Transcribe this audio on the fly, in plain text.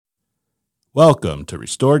Welcome to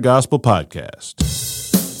Restore Gospel Podcast.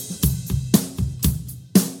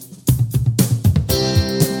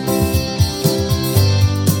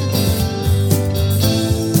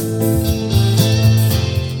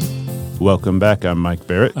 Welcome back. I'm Mike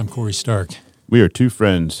Barrett. I'm Corey Stark. We are two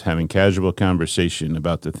friends having casual conversation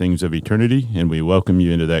about the things of eternity, and we welcome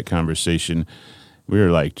you into that conversation. We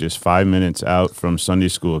are like just 5 minutes out from Sunday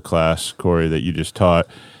school class, Corey, that you just taught,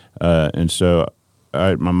 and so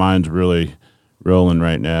my mind's really rolling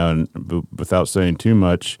right now, and without saying too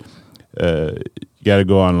much, you got to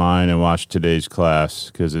go online and watch today's class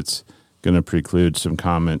because it's going to preclude some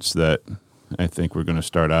comments that I think we're going to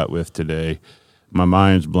start out with today. My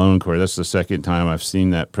mind's blown, Corey. That's the second time I've seen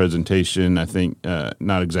that presentation. I think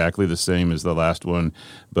not exactly the same as the last one,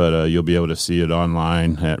 but you'll be able to see it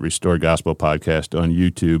online at Restore Gospel Podcast on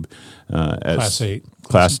YouTube. Class 8.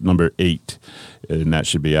 Class number 8. And that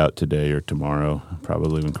should be out today or tomorrow,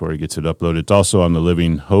 probably when Corey gets it uploaded. It's also on the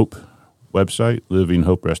Living Hope website, Living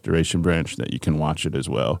Hope Restoration Branch, that you can watch it as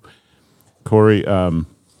well. Corey, I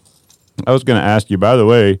was going to ask you, by the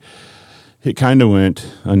way, it kind of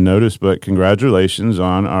went unnoticed, but congratulations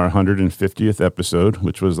on our 150th episode,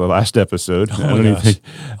 which was the last episode.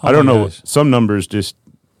 I don't know. Some numbers just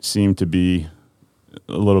seem to be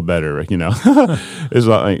a little better, you know. It's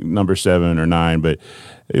like number 7 or 9, but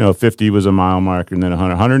 50 was a mile marker, and then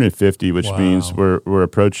 150, which means we're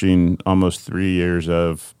approaching almost 3 years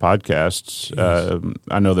of podcasts. Yes.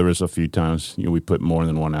 I know there was a few times we put more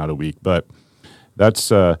than one out a week, but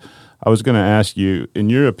that's. I was going to ask you, in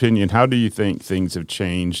your opinion, how do you think things have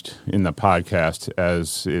changed in the podcast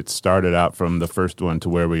as it started out from the first one to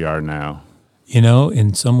where we are now?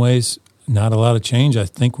 In some ways, not a lot of change. I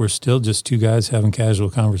think we're still just two guys having casual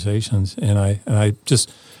conversations, and I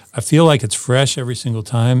feel like it's fresh every single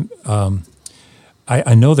time.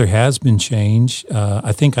 I know there has been change.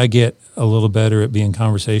 I think I get a little better at being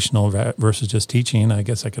conversational versus just teaching. I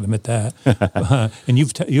guess I could admit that. And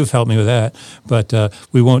you've helped me with that. But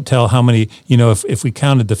we won't tell how many. If we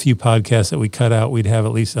counted the few podcasts that we cut out, we'd have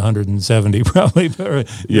at least 170 probably. There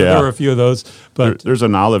were a few of those. But there's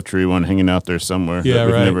an olive tree one hanging out there somewhere that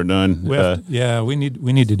we've never done. We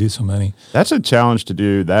need to do so many. That's a challenge to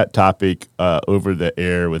do that topic over the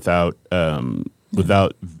air without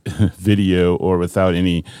video or without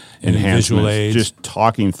any enhancements, just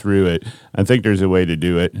talking through it. I think there's a way to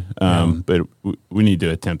do it, but we need to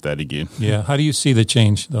attempt that again. Yeah. How do you see the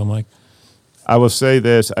change, though, Mike? I will say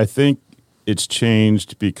this. I think it's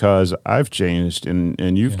changed because I've changed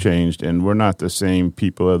and you've changed, and we're not the same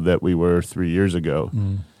people that we were 3 years ago.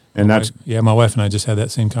 And that's... my wife and I just had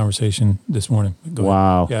that same conversation this morning.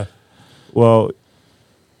 Wow. Yeah. Well,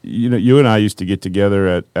 you and I used to get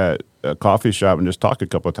together at a coffee shop and just talk a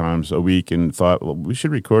couple of times a week, and thought, well, we should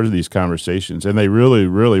record these conversations. And they really,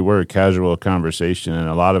 really were a casual conversation. And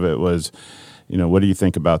a lot of it was, what do you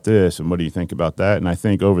think about this? And what do you think about that? And I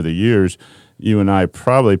think over the years, you and I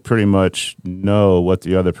probably pretty much know what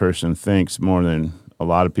the other person thinks more than a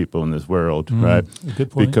lot of people in this world, right? Good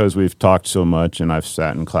point. Because we've talked so much and I've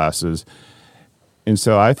sat in classes. And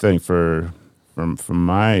so I think from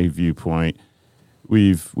my viewpoint,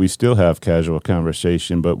 we still have casual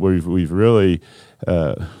conversation, but we've really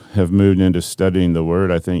have moved into studying the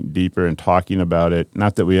Word, I think, deeper and talking about it.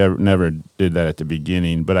 Not that we never did that at the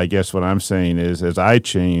beginning, but I guess what I'm saying is, as I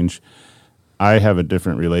change, I have a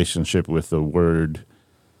different relationship with the Word,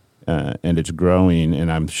 and it's growing, and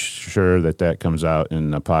I'm sure that comes out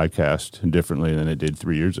in the podcast differently than it did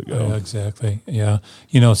 3 years ago. Yeah, exactly. Yeah.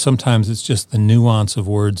 Sometimes it's just the nuance of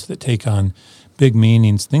words that take on big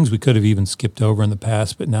meanings, things we could have even skipped over in the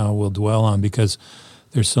past, but now we'll dwell on because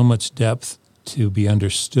there's so much depth to be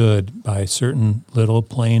understood by certain little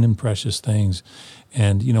plain and precious things.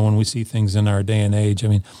 And, when we see things in our day and age, I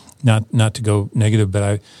mean, not to go negative,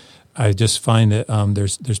 but I just find that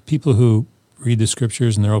there's people who read the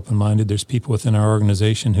scriptures and they're open-minded. There's people within our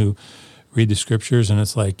organization who read the scriptures and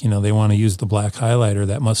it's like, they want to use the black highlighter.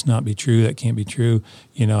 That must not be true. That can't be true.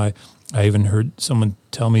 I even heard someone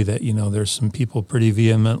tell me that, there's some people pretty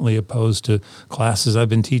vehemently opposed to classes I've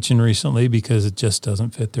been teaching recently because it just doesn't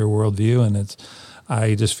fit their worldview. And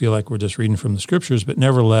I just feel like we're just reading from the scriptures, but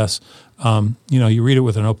nevertheless, you read it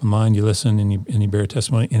with an open mind, you listen and you bear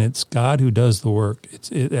testimony, and it's God who does the work.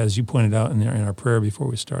 It's as you pointed out in our prayer before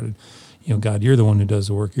we started, God, you're the one who does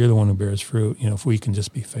the work. You're the one who bears fruit. If we can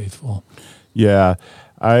just be faithful. Yeah.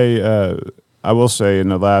 I will say in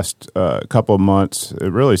the last couple of months,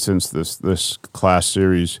 really since this class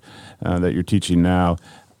series that you're teaching now,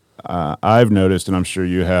 I've noticed, and I'm sure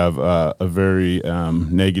you have, a very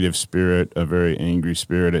negative spirit, a very angry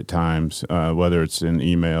spirit at times, whether it's in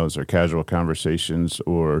emails or casual conversations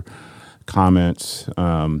or comments.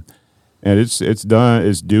 And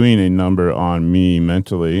it's doing a number on me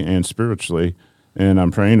mentally and spiritually, and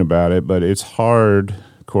I'm praying about it. But it's hard,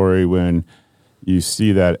 Corey, when you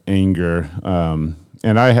see that anger.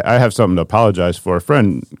 And I have something to apologize for. A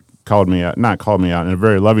friend not called me out in a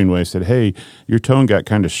very loving way, said, "Hey, your tone got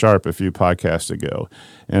kind of sharp a few podcasts ago."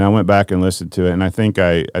 And I went back and listened to it, and I think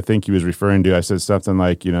he was referring to, I said something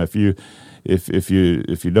like, if you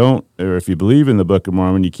don't, or if you believe in the Book of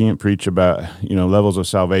Mormon, you can't preach about, levels of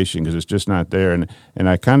salvation because it's just not there. And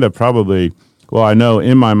I kind of I know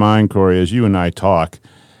in my mind, Corey, as you and I talk,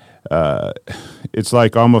 it's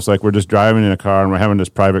almost like we're just driving in a car and we're having this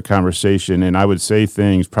private conversation, and I would say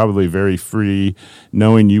things probably very free,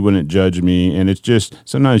 knowing you wouldn't judge me. And it's just,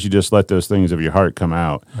 sometimes you just let those things of your heart come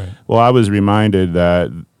out. Right. Well, I was reminded that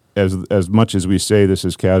as much as we say this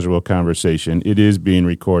is casual conversation, it is being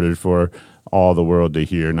recorded for all the world to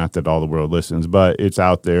hear. Not that all the world listens, but it's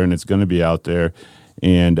out there and it's going to be out there.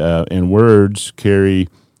 And words carry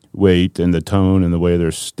weight, and the tone and the way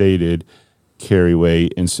they're stated carry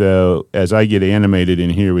weight. And so as I get animated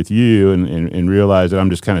in here with you and realize that I'm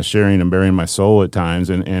just kind of sharing and bearing my soul at times,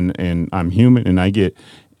 and I'm human, and I get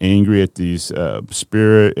angry at these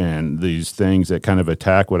spirit and these things that kind of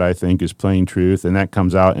attack what I think is plain truth, and that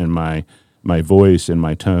comes out in my voice and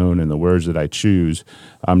my tone and the words that I choose,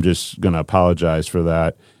 I'm just going to apologize for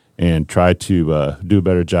that and try to do a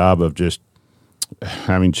better job of just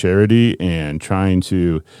having charity and trying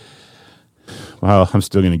to. Well, I'm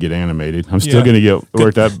still going to get animated. I'm still going to get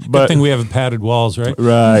worked up. But good thing we have padded walls, right?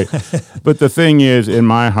 Right. But the thing is, in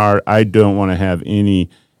my heart, I don't want to have any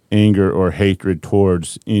anger or hatred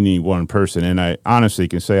towards any one person. And I honestly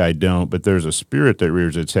can say I don't, but there's a spirit that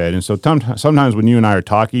rears its head. And so sometimes when you and I are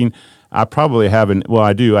talking, I probably haven't. Well,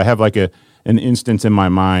 I do. I have like an instance in my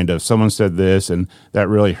mind of someone said this and that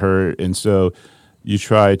really hurt. And so you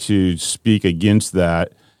try to speak against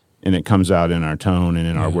that, and it comes out in our tone and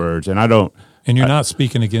in our words. And I don't. And you're not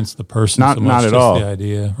speaking against the person not, so much, not at just all. the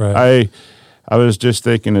idea, right? I was just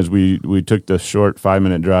thinking as we took the short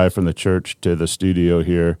 5-minute drive from the church to the studio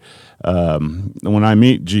here, when I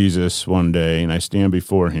meet Jesus one day and I stand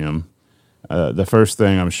before him, the first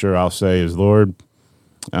thing I'm sure I'll say is, Lord,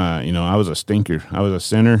 I was a stinker. I was a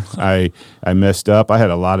sinner. I messed up. I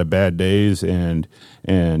had a lot of bad days, and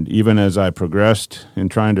even as I progressed in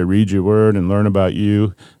trying to read your word and learn about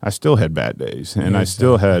you, I still had bad days, and I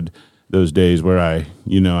still had those days where I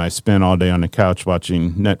spent all day on the couch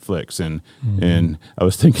watching Netflix, and I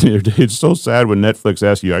was thinking the other day, it's so sad when Netflix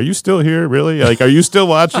asks you, "Are you still here? Really? Like, are you still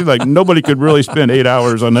watching?" Like, nobody could really spend 8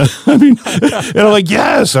 hours on that. I mean, and I'm like,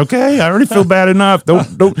 yes, okay, I already feel bad enough.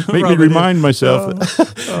 Don't make me remind myself.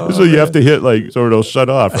 So you have to hit so it'll shut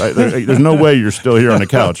off, right? There's no way you're still here on the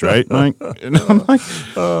couch, right? And I'm like,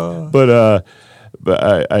 but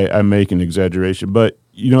I make an exaggeration, but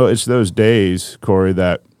it's those days, Corey,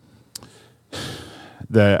 that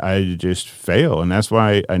I just fail, and that's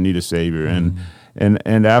why I need a Savior.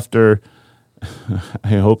 And after, I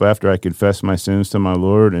hope after I confess my sins to my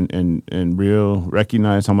Lord and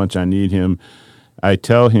recognize how much I need him, I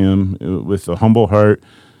tell him with a humble heart,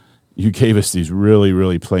 you gave us these really,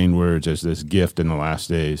 really plain words as this gift in the last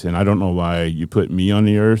days. And I don't know why you put me on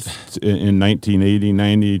the earth in 1980,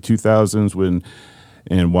 90, 2000s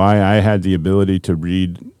and why I had the ability to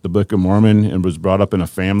read the Book of Mormon and was brought up in a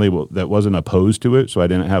family that wasn't opposed to it, so I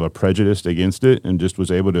didn't have a prejudice against it and just was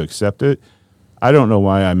able to accept it. I don't know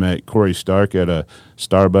why I met Corey Stark at a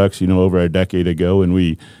Starbucks, over a decade ago, and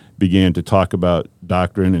we began to talk about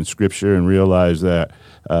doctrine and Scripture and realized that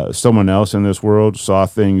someone else in this world saw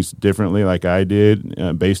things differently like I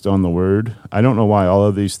did based on the Word. I don't know why all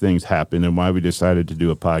of these things happened and why we decided to do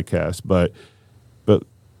a podcast, but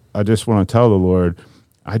I just want to tell the Lord,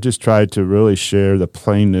 I just tried to really share the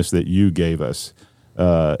plainness that you gave us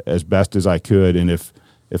as best as I could. And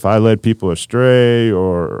if I led people astray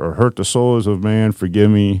or hurt the souls of man,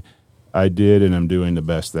 forgive me. I did, and I'm doing the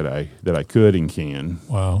best that I could and can.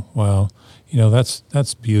 Wow.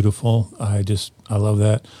 That's beautiful. I love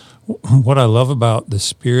that. What I love about the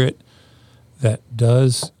Spirit that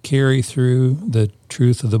does carry through the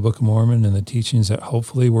truth of the Book of Mormon and the teachings that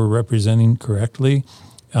hopefully we're representing correctly,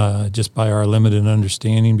 just by our limited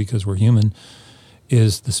understanding because we're human,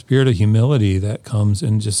 is the spirit of humility that comes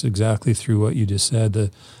and just exactly through what you just said,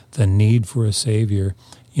 the need for a Savior.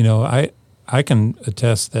 I can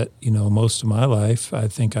attest that, most of my life, I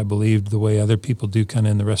think I believed the way other people do kind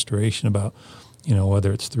of in the Restoration about,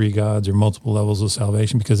 whether it's 3 gods or multiple levels of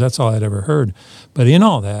salvation, because that's all I'd ever heard. But in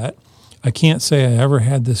all that, I can't say I ever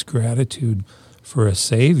had this gratitude for a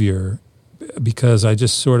Savior because I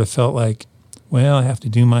just sort of felt like, well, I have to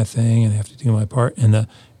do my thing and I have to do my part. And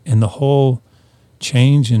And the whole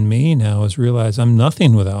change in me now is realize I'm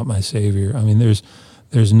nothing without my Savior. I mean,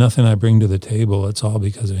 there's nothing I bring to the table. It's all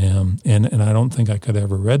because of him. And I don't think I could have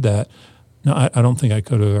ever read that. No, I don't think I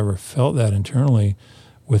could have ever felt that internally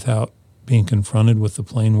without being confronted with the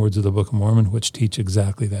plain words of the Book of Mormon, which teach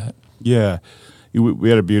exactly that. Yeah. We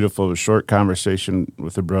had a beautiful, short conversation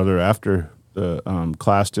with a brother after the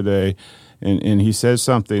class today, and he says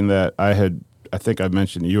something that I think I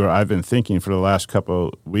mentioned to you, or I've been thinking for the last couple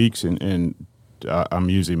of weeks, and I'm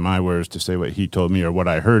using my words to say what he told me, or what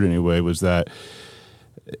I heard anyway, was that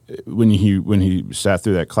when he sat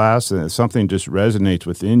through that class, and something just resonates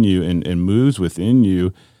within you and moves within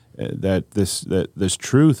you, that this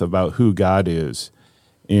truth about who God is.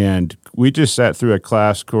 And we just sat through a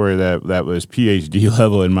class, Corey, that was PhD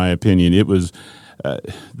level, in my opinion. It was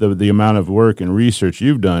the amount of work and research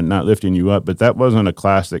you've done, not lifting you up, but that wasn't a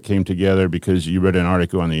class that came together because you read an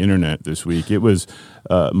article on the internet this week. It was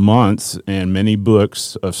months and many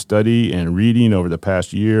books of study and reading over the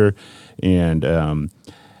past year,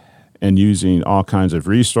 and using all kinds of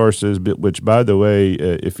resources, which, by the way,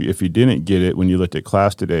 if you didn't get it when you looked at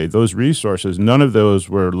class today, those resources, none of those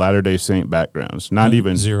were Latter-day Saint backgrounds, not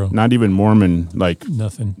even zero, not even Mormon, like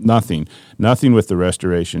nothing with the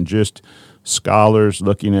Restoration, just scholars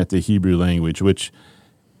looking at the Hebrew language, which,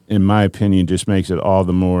 in my opinion, just makes it all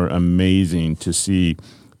the more amazing to see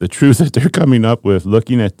the truth that they're coming up with,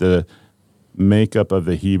 looking at the makeup of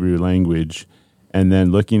the Hebrew language, and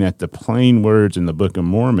then looking at the plain words in the Book of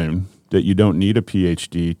Mormon that you don't need a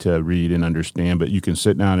PhD to read and understand, but you can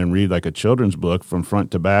sit down and read like a children's book from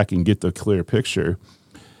front to back and get the clear picture.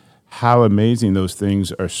 How amazing those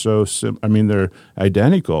things are. They're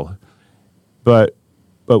identical. But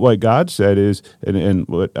what God said is, and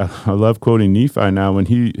what I love quoting Nephi now, when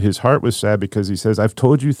his heart was sad because he says, I've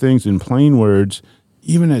told you things in plain words,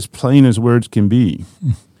 even as plain as words can be.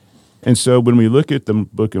 And so when we look at the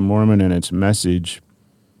Book of Mormon and its message,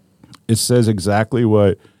 it says exactly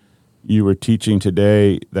what you were teaching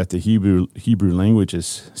today, that the Hebrew language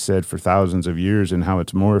has said for thousands of years and how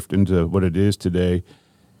it's morphed into what it is today.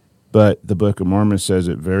 But the Book of Mormon says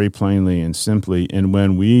it very plainly and simply. And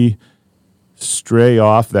when we stray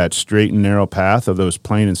off that straight and narrow path of those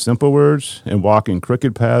plain and simple words and walk in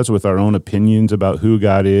crooked paths with our own opinions about who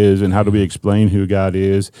God is and how do we explain who God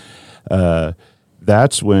is,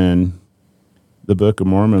 that's when the Book of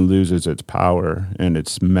Mormon loses its power and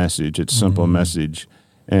its message, its simple message.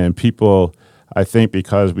 And people, I think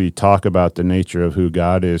because we talk about the nature of who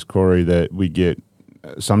God is, Corey, that we get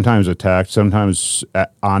sometimes attacked, sometimes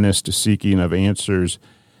honest seeking of answers.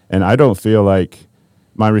 And I don't feel like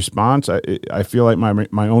my response, I feel like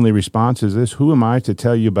my only response is this: who am I to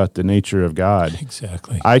tell you about the nature of God?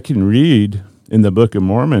 Exactly. I can read in the Book of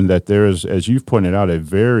Mormon that there is, as you've pointed out, a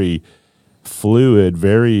very fluid,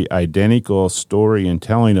 very identical story and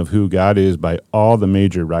telling of who God is by all the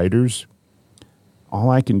major writers. All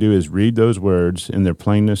I can do is read those words in their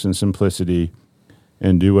plainness and simplicity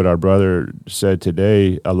and do what our brother said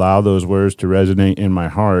today, allow those words to resonate in my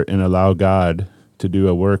heart and allow God to do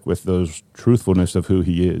a work with those truthfulness of who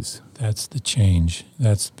he is. That's the change.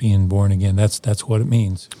 That's being born again. That's what it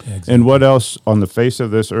means. Yeah, exactly. And what else on the face of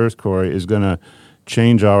this earth, Corey, is going to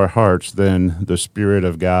change our hearts than the Spirit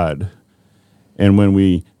of God? And when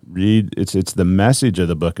we read, it's the message of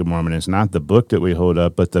the Book of Mormon. It's not the book that we hold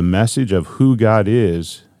up, but the message of who God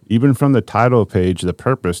is, even from the title page, the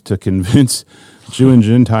purpose to convince Jew and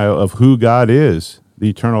Gentile of who God is, the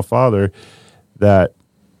Eternal Father, that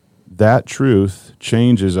truth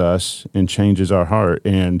changes us and changes our heart.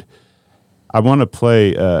 And I want to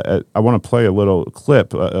play a little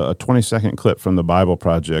clip, a 20-second clip from the Bible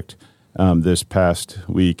Project this past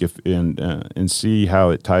week, and see how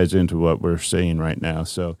it ties into what we're saying right now.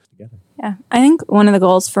 So, yeah, I think one of the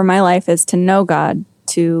goals for my life is to know God,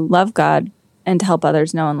 to love God, and to help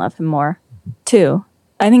others know and love Him more, too.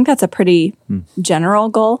 I think that's a pretty general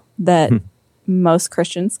goal that most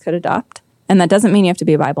Christians could adopt. And that doesn't mean you have to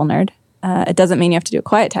be a Bible nerd. It doesn't mean you have to do a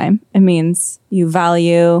quiet time. It means you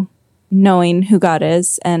value knowing who God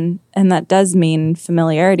is, and that does mean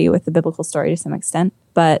familiarity with the biblical story to some extent.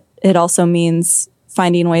 But it also means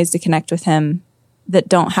finding ways to connect with Him that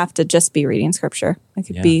don't have to just be reading Scripture. It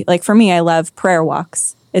could be, like for me, I love prayer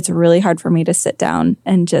walks. It's really hard for me to sit down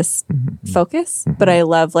and just focus, but I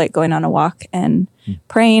love like going on a walk and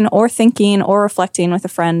praying or thinking or reflecting with a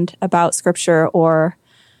friend about Scripture. Or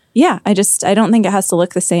I don't think it has to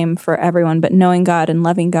look the same for everyone, but knowing God and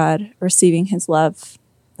loving God, receiving His love,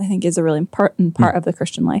 I think is a really important part of the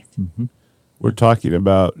Christian life. We're talking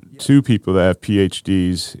about two people that have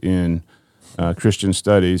PhDs in Christian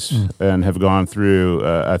studies and have gone through.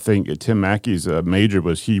 I think Tim Mackey's major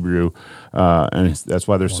was Hebrew, and that's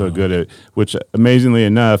why they're so good at it. Which, amazingly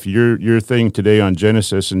enough, your thing today on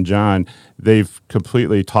Genesis and John, they've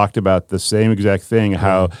completely talked about the same exact thing.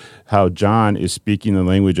 How John is speaking the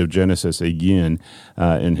language of Genesis again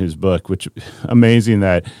in his book. Which amazing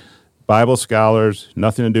that Bible scholars,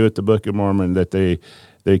 nothing to do with the Book of Mormon, that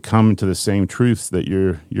they come to the same truths that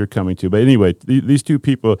you're coming to. But anyway, these two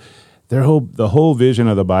people. The whole vision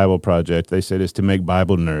of the Bible Project, they said, is to make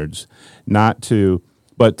Bible nerds,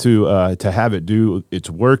 but to have it do its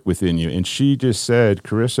work within you. And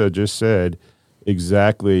Carissa just said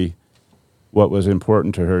exactly what was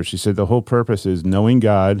important to her. She said the whole purpose is knowing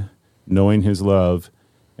God, knowing His love,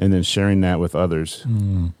 and then sharing that with others.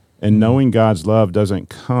 And knowing God's love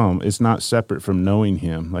it's not separate from knowing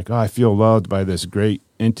Him. Like, I feel loved by this great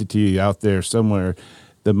entity out there somewhere.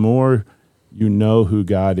 The more you know who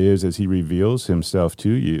God is as He reveals Himself to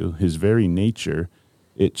you, His very nature,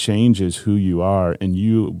 it changes who you are, and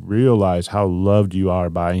you realize how loved you are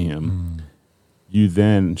by Him. You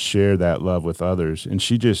then share that love with others. And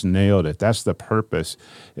she just nailed it. That's the purpose.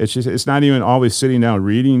 It's not even always sitting down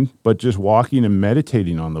reading, but just walking and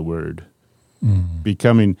meditating on the Word.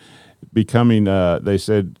 Becoming, they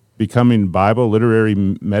said, becoming Bible literary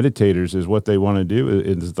meditators is what they want to do.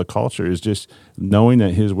 Is the culture is just knowing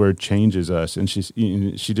that His Word changes us, and she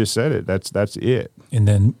just said it. That's it. And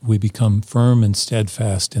then we become firm and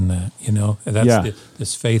steadfast in that. That's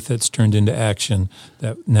this faith that's turned into action.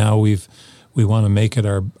 That now we want to make it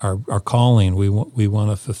our calling. We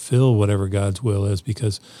want to fulfill whatever God's will is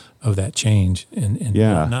because of that change, and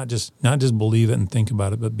not just believe it and think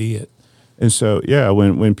about it, but be it. And so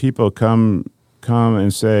when people come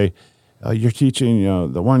and say, you're teaching,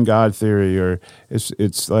 the one God theory, or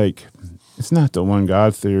it's like, it's not the one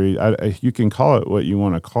God theory. You can call it what you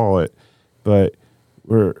want to call it, but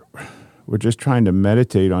we're just trying to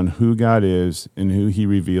meditate on who God is and who He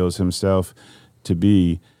reveals Himself to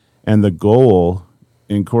be. And the goal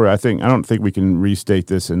in Corey, I don't think we can restate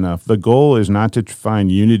this enough. The goal is not to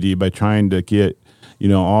find unity by trying to get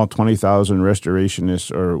all 20,000 restorationists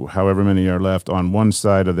or however many are left on one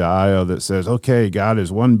side of the aisle that says, okay, God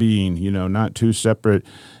is one being, not two separate,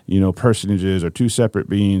 personages or two separate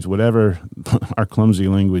beings, whatever our clumsy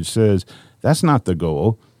language says. That's not the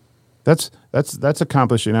goal. That's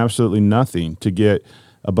accomplishing absolutely nothing to get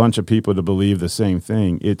a bunch of people to believe the same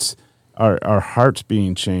thing. It's our hearts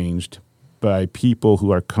being changed by people who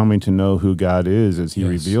are coming to know who God is as He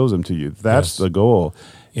reveals Him to you. That's the goal.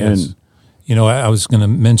 Yes. And I was going to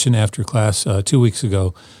mention after class 2 weeks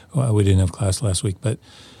ago, we didn't have class last week, but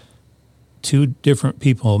two different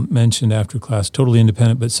people mentioned after class, totally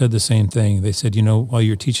independent, but said the same thing. They said, while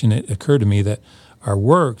you're teaching, it occurred to me that our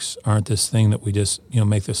works aren't this thing that we just,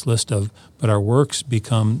 make this list of, but our works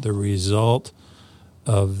become the result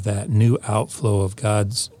of that new outflow of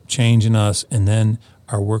God's change in us, and then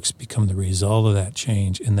our works become the result of that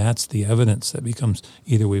change, and that's the evidence that becomes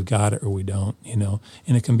either we've got it or we don't, and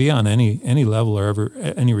it can be on any level or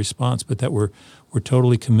any response, but that we're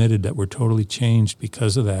totally committed, that we're totally changed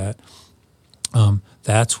because of that.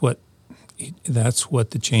 That's what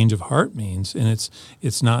the change of heart means, and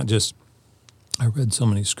it's not just I read so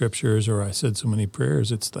many scriptures or I said so many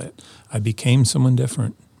prayers. It's that I became someone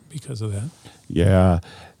different because of that. Yeah,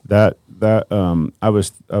 I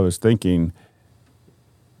was thinking.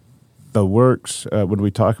 The works, when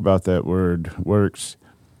we talk about that word, works,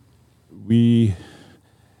 we,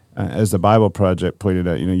 as the Bible Project pointed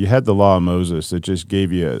out, you had the law of Moses that just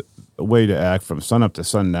gave you a way to act from sun up to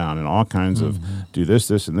sundown and all kinds of do this,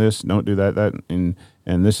 and this, don't do that, and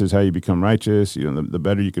this is how you become righteous. The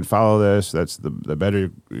better you can follow this, that's the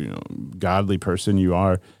better, godly person you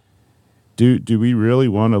are. Do we really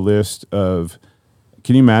want a list of,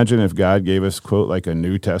 can you imagine if God gave us, quote, like a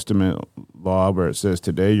New Testament law where it says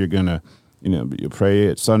today you're going to, you pray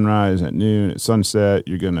at sunrise, at noon, at sunset,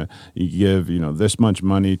 you give, this much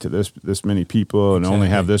money to this many people and only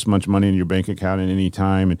have this much money in your bank account at any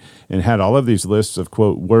time, and had all of these lists of,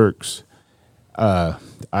 quote, works.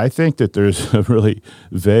 I think that there's a really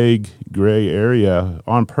vague gray area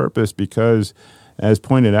on purpose because, as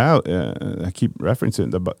pointed out, I keep referencing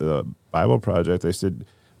the Bible Project, they said,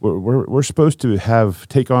 we're supposed to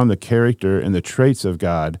take on the character and the traits of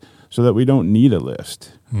God so that we don't need a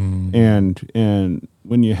list. And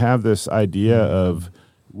when you have this idea of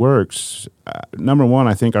works, number one,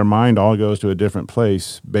 I think our mind all goes to a different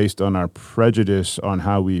place based on our prejudice on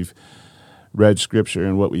how we've read Scripture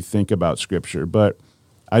and what we think about Scripture. But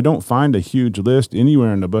I don't find a huge list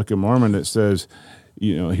anywhere in the Book of Mormon that says,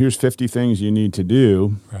 here's 50 things you need to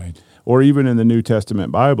do. Right. or even in the New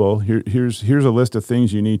Testament Bible, here's a list of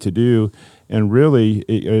things you need to do. And really,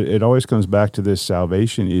 it always comes back to this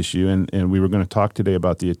salvation issue. And we were going to talk today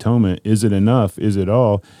about the atonement. Is it enough? Is it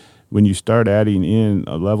all? When you start adding in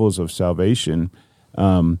levels of salvation,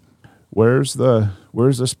 where's the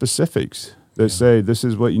specifics that say this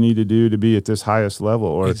is what you need to do to be at this highest level?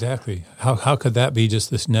 Or exactly. How could that be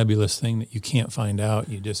just this nebulous thing that you can't find out?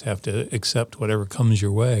 You just have to accept whatever comes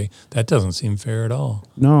your way. That doesn't seem fair at all.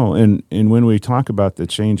 No, and when we talk about the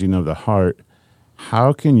changing of the heart,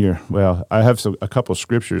 how can I have a couple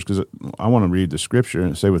scriptures, because I want to read the scripture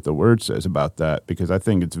and say what the Word says about that, because I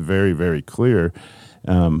think it's very, very clear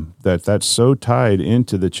that's so tied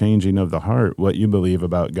into the changing of the heart, what you believe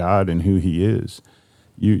about God and who He is.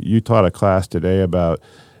 You taught a class today about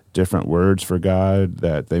different words for God,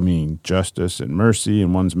 that they mean justice and mercy,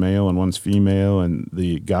 and one's male and one's female, and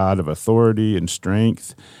the God of authority and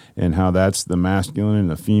strength, and how that's the masculine and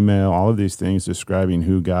the female, all of these things describing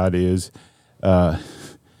who God is. The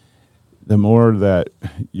more that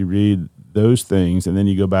you read those things, and then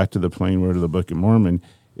you go back to the plain word of the Book of Mormon,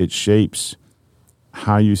 it shapes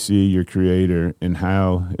how you see your Creator, and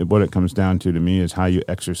what it comes down to me is how you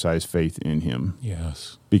exercise faith in Him.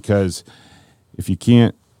 Yes. Because if you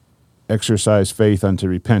can't exercise faith unto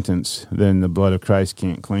repentance, then the blood of Christ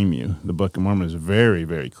can't claim you. The Book of Mormon is very,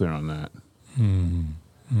 very clear on that.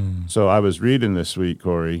 So I was reading this week,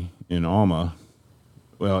 Corey, in Alma,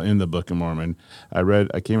 in the Book of Mormon,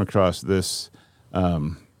 I came across this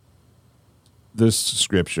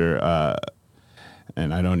scripture,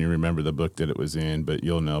 and I don't even remember the book that it was in, but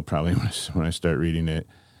you'll know probably when I start reading it.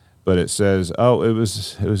 But it says, it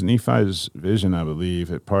was Nephi's vision, I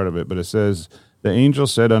believe, part of it. But it says, the angel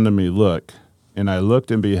said unto me, look, and I looked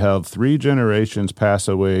and beheld 3 generations pass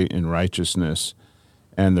away in righteousness,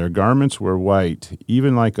 and their garments were white,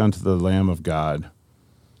 even like unto the Lamb of God.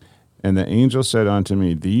 And the angel said unto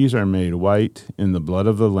me, these are made white in the blood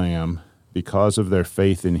of the Lamb, because of their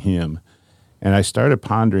faith in Him. And I started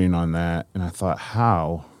pondering on that, and I thought,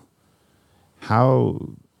 how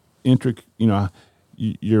intricate,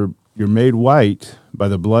 you're made white by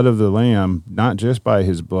the blood of the Lamb, not just by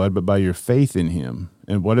His blood, but by your faith in Him.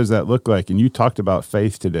 And what does that look like? And you talked about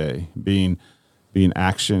faith today, being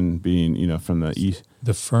action, being, from the east.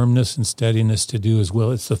 The firmness and steadiness to do His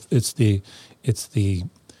will. It's the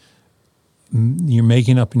you're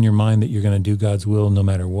making up in your mind that you're going to do God's will no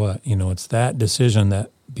matter what. It's that decision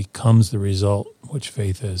that becomes the result, which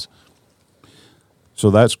faith is.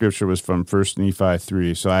 So that scripture was from 1 Nephi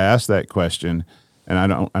 3. So I asked that question, and I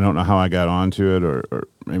don't know how I got onto it, or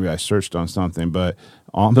maybe I searched on something, but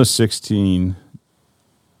Alma 16,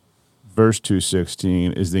 verse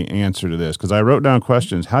 2:16 is the answer to this, because I wrote down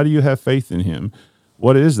questions. How do you have faith in Him?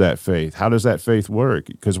 What is that faith? How does that faith work?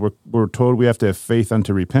 Because we're told we have to have faith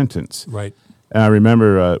unto repentance. Right. And I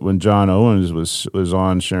remember when John Owens was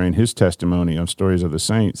on sharing his testimony on Stories of the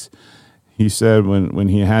Saints, he said when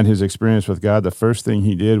he had his experience with God, the first thing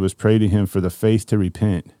he did was pray to Him for the faith to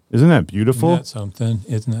repent. Isn't that beautiful? Isn't that something?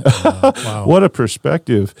 Isn't it? Wow. What a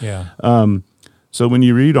perspective. Yeah. So when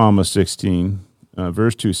you read Alma 16,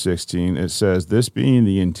 verse 2:16, it says, this being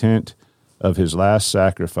the intent of His last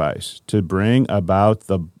sacrifice, to bring about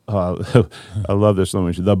I love this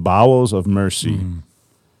language, the bowels of mercy,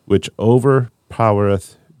 which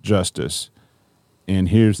overpowereth justice. And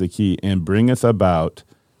here's the key, and bringeth about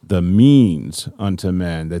the means unto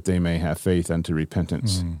men that they may have faith unto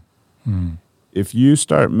repentance. If you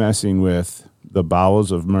start messing with the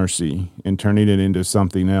bowels of mercy and turning it into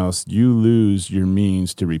something else, you lose your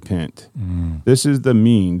means to repent. This is the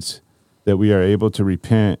means that we are able to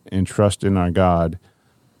repent and trust in our God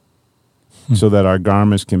so that our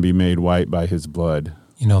garments can be made white by His blood.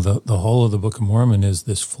 The whole of the Book of Mormon is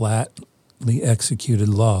this flatly executed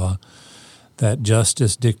law that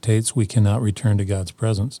justice dictates we cannot return to God's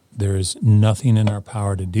presence. There is nothing in our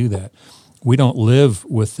power to do that. We don't live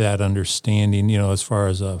with that understanding, as far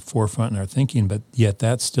as a forefront in our thinking, but yet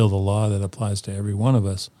that's still the law that applies to every one of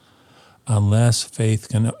us, unless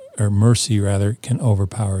mercy can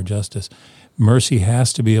overpower justice. Mercy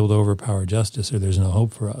has to be able to overpower justice, or there's no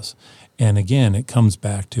hope for us. And again, it comes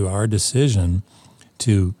back to our decision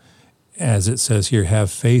to, as it says here,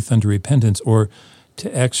 have faith unto repentance, or to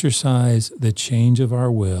exercise the change of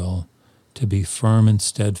our will to be firm and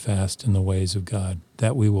steadfast in the ways of God,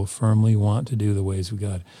 that we will firmly want to do the ways of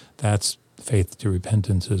God. That's faith to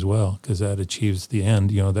repentance as well, because that achieves the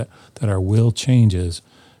end, that our will changes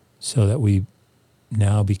so that we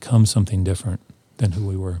now become something different than who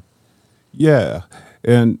we were. Yeah,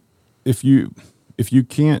 and if you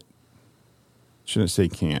can't, shouldn't say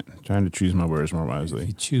can't, I'm trying to choose my words more wisely. If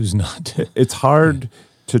you choose not to. It's hard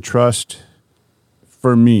to trust,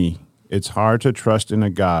 for me, it's hard to trust in a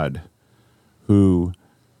God who,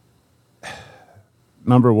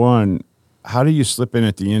 number one, how do you slip in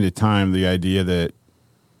at the end of time the idea that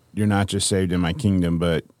you're not just saved in my kingdom,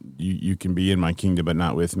 but you can be in my kingdom, but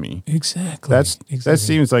not with me? Exactly. That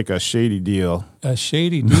seems like a shady deal. A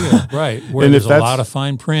shady deal, right? Where And there's if a that's- lot of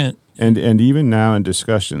fine print. And even now in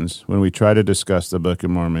discussions, when we try to discuss the Book of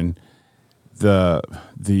Mormon,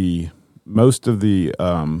 the most of the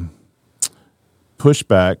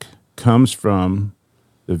pushback comes from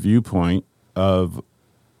the viewpoint of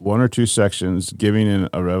one or two sections giving in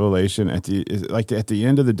a revelation at the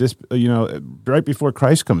end of the right before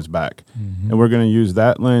Christ comes back, and we're going to use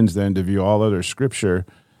that lens then to view all other scripture.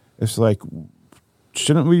 It's like,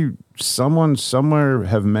 shouldn't we? Someone somewhere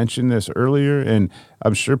have mentioned this earlier, and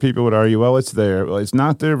I'm sure people would argue, well, it's there. Well, it's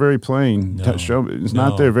not there very plain. It's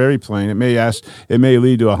not there very plain. It may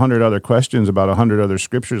lead to 100 other questions about 100 other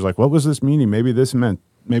scriptures. Like, what was this meaning? Maybe this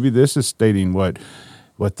is stating what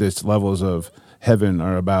this levels of heaven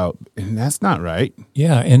are about, and that's not right.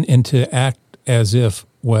 Yeah, and to act as if,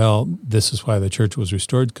 well, this is why the church was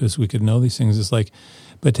restored, because we could know these things. It's like,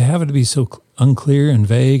 but to have it to be so unclear and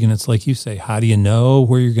vague, and it's like you say, how do you know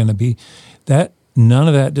where you're going to be? That none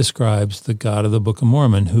of that describes the God of the Book of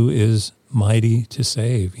Mormon, who is mighty to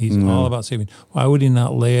save. He's all about saving. Why would he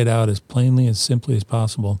not lay it out as plainly, as simply as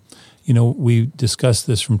possible? You know, we discuss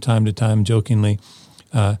this from time to time jokingly.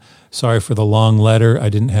 Sorry for the long letter. I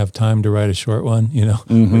didn't have time to write a short one. You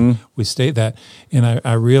know, we state that. And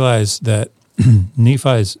I realized that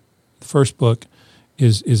Nephi's first book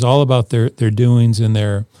is all about their doings and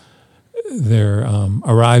their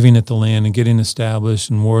arriving at the land and getting established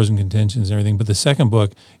and wars and contentions and everything. But the second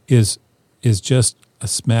book is just a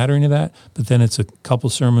smattering of that. But then it's a couple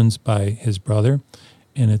sermons by his brother,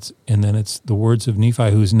 and then it's the words of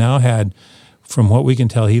Nephi, who's now had, from what we can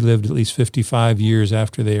tell, he lived at least 55 years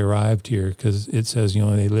after they arrived here, because it says,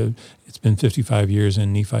 it's been 55 years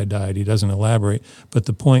and Nephi died. He doesn't elaborate. But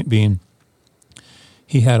the point being,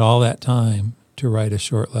 he had all that time to write a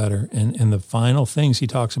short letter. And the final things he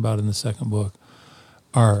talks about in the second book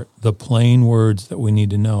are the plain words that we need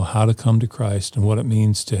to know, how to come to Christ and what it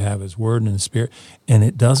means to have his word and his spirit. And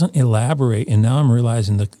it doesn't elaborate. And now I'm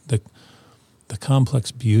realizing the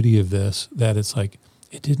complex beauty of this, that it's like,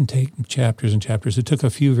 it didn't take chapters and chapters. It took a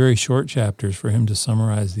few very short chapters for him to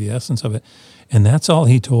summarize the essence of it. And that's all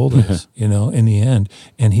he told us, in the end.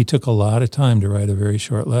 And he took a lot of time to write a very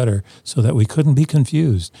short letter so that we couldn't be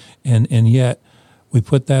confused. And yet we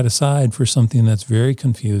put that aside for something that's very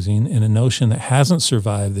confusing and a notion that hasn't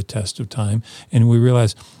survived the test of time. And we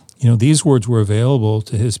realize, these words were available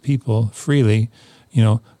to his people freely,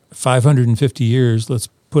 550 years, let's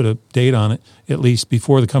put a date on it, at least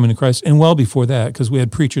before the coming of Christ, and well before that, because we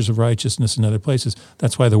had preachers of righteousness in other places.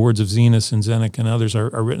 That's why the words of Zenos and Zenock and others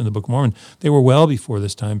are written in the Book of Mormon. They were well before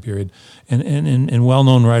this time period, and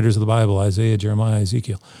well-known writers of the Bible, Isaiah, Jeremiah,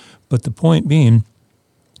 Ezekiel. But the point being,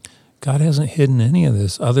 God hasn't hidden any of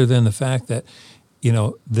this, other than the fact that,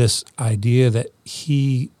 this idea that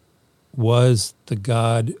he was the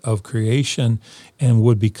God of creation and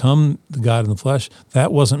would become the God in the flesh,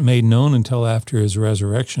 that wasn't made known until after his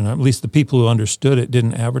resurrection. Or at least the people who understood it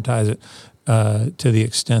didn't advertise it to the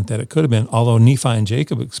extent that it could have been, although Nephi and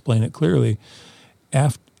Jacob explain it clearly.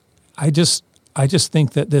 I just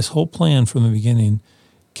think that this whole plan from the beginning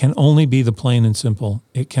can only be the plain and simple.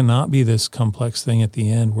 It cannot be this complex thing at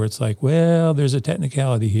the end where it's like, well, there's a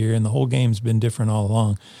technicality here and the whole game's been different all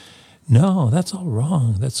along. No, that's all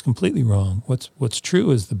wrong. That's completely wrong. What's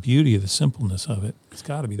true is the beauty of the simpleness of it. It's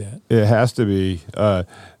got to be that. It has to be.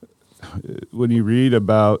 When you read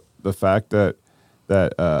about the fact that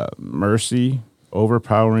mercy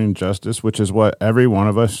overpowering justice, which is what every one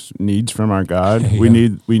of us needs from our God, we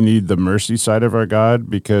need the mercy side of our God,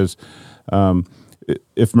 because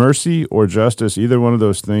if mercy or justice, either one of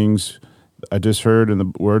those things, I just heard in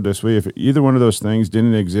the word this week, if either one of those things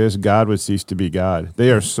didn't exist, God would cease to be God. They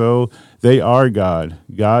are God.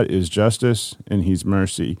 God is justice and he's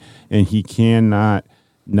mercy, and he cannot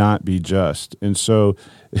not be just. And so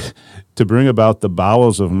to bring about the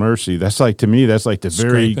bowels of mercy, that's like the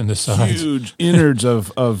very huge innards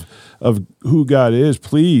of who God is.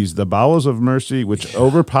 Please, the bowels of mercy, which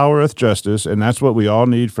overpowereth justice, and that's what we all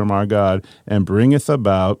need from our God, and bringeth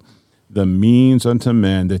about the means unto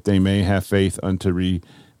men that they may have faith unto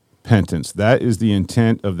repentance. That is the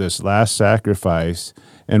intent of this last sacrifice.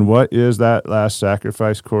 And what is that last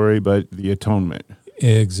sacrifice, Corey, but the atonement?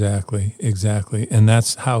 Exactly. And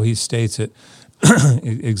that's how he states it.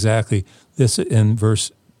 Exactly. This in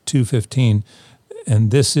verse 2:15,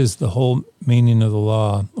 and this is the whole meaning of the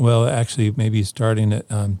law. Well, actually, maybe starting at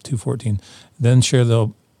 2:14. Then shall there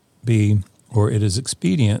be, or it is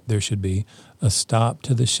expedient, there should be, a stop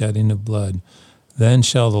to the shedding of blood. Then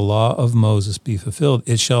shall the law of Moses be fulfilled.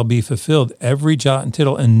 It shall be fulfilled, every jot and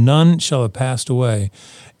tittle, and none shall have passed away.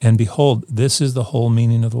 And behold, this is the whole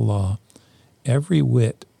meaning of the law. Every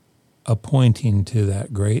whit appointing to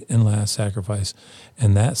that great and last sacrifice.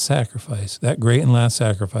 And that sacrifice, that great and last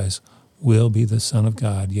sacrifice, will be the Son of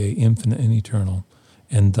God, yea, infinite and eternal.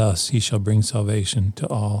 And thus he shall bring salvation to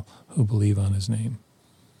all who believe on his name.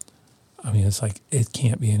 I mean, it's like, it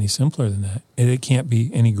can't be any simpler than that. And it can't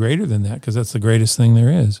be any greater than that, because that's the greatest thing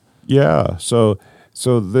there is. Yeah. So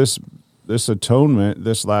this atonement,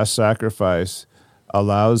 this last sacrifice,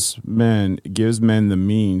 gives men the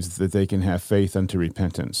means that they can have faith unto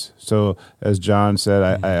repentance. So as John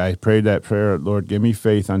said, I prayed that prayer, Lord, give me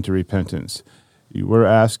faith unto repentance. We're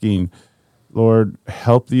asking, Lord,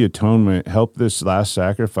 help the atonement, help this last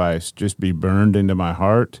sacrifice just be burned into my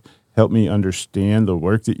heart. Help me understand the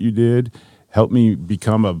work that you did. Help me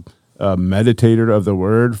become a meditator of the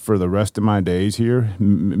word for the rest of my days here.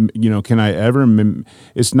 Can I ever?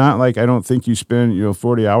 It's not like I don't think you spend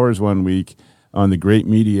 40 hours one week on the great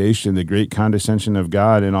mediation, the great condescension of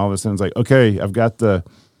God, and all of a sudden it's like, okay,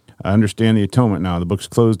 I understand the atonement now. The book's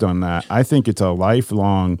closed on that. I think it's a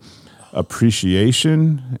lifelong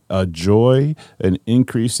appreciation, a joy, an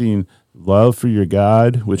increasing love for your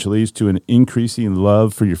God, which leads to an increasing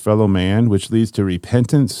love for your fellow man, which leads to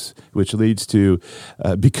repentance, which leads to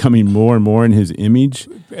becoming more and more in his image.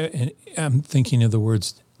 And I'm thinking of the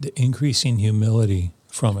words, the increasing humility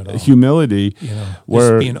from it all. Humility,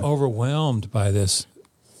 where being overwhelmed by this.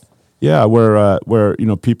 Yeah, where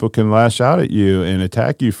people can lash out at you and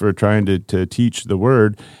attack you for trying to teach the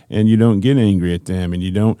word, and you don't get angry at them, and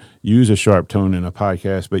you don't use a sharp tone in a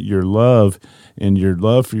podcast, but your love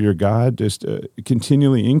for your God just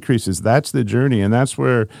continually increases. That's the journey, and that's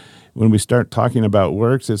where when we start talking about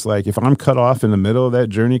works, it's like if I'm cut off in the middle of that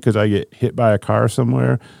journey because I get hit by a car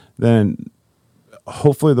somewhere, then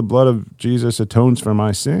hopefully the blood of Jesus atones for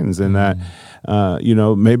my sins, and that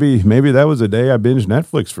maybe that was a day I binged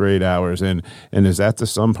Netflix for 8 hours, and is that the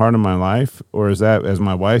some part of my life, or is that, as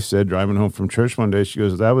my wife said driving home from church one day, she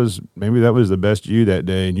goes, that was the best you that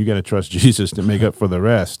day, and you got to trust Jesus to make up for the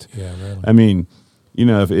rest. Yeah, really. I mean,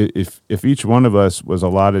 if each one of us was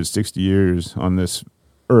allotted 60 years on this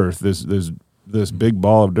earth, this big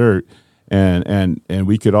ball of dirt, and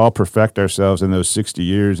we could all perfect ourselves in those 60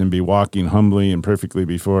 years and be walking humbly and perfectly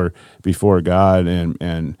before God,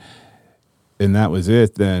 and that was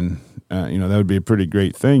it, then that would be a pretty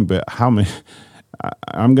great thing. But how many?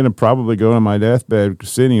 I'm going to probably go on my deathbed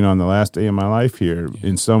sitting on the last day of my life here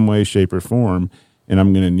in some way, shape, or form, and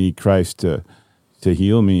I'm going to need Christ to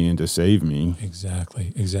heal me and to save me.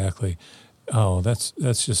 Exactly. Oh, that's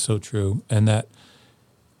just so true, and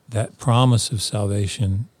that promise of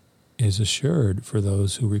salvation is assured for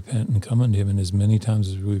those who repent and come unto him, and as many times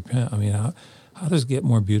as we repent. I mean, how does it get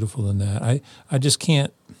more beautiful than that? I just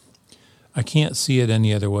can't. I can't see it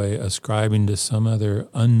any other way, ascribing to some other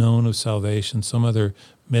unknown of salvation, some other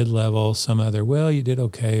mid-level, some other, well, you did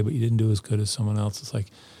okay, but you didn't do as good as someone else. It's like,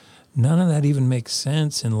 none of that even makes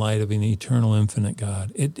sense in light of an eternal, infinite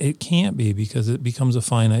God. It can't be, because it becomes a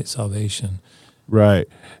finite salvation. Right.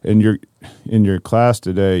 And in your class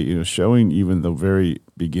today, showing even the very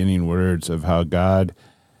beginning words of how God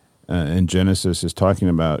in Genesis is talking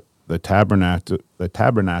about the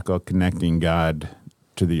tabernacle connecting God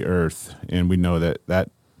to the earth, and we know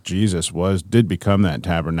that Jesus did become that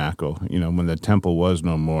tabernacle. When the temple was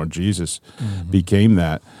no more, Jesus became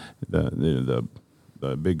that the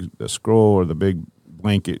scroll or the big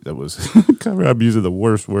blanket that was I'm using the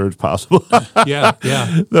worst words possible. yeah.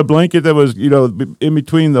 The blanket that was in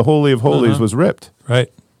between the Holy of Holies was ripped.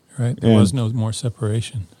 Right. There was no more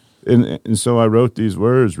separation. And so I wrote these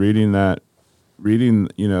words, reading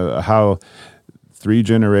how 3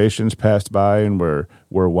 generations passed by and were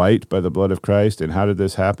white by the blood of Christ. And how did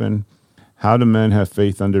this happen? How do men have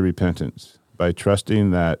faith unto repentance? By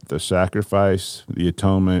trusting that the sacrifice, the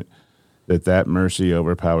atonement, that mercy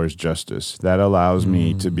overpowers justice. That allows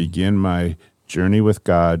me to begin my journey with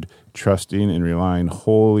God, trusting and relying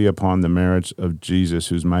wholly upon the merits of Jesus,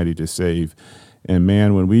 who's mighty to save. And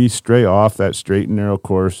man, when we stray off that straight and narrow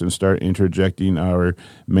course and start interjecting our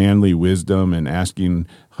manly wisdom and asking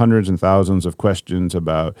hundreds and thousands of questions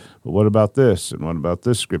about, well, what about this? And what about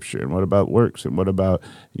this scripture? And what about works? And what about,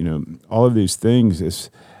 all of these things?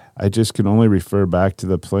 I just can only refer back to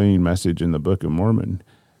the plain message in the Book of Mormon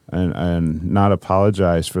and not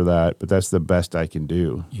apologize for that, but that's the best I can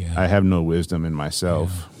do. Yeah. I have no wisdom in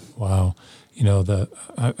myself. Yeah. Wow.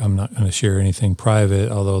 I'm not going to share anything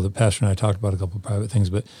private, although the pastor and I talked about a couple of private things,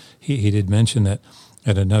 but he did mention that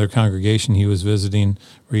at another congregation he was visiting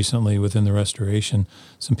recently within the Restoration,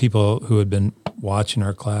 some people who had been watching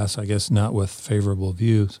our class, I guess not with favorable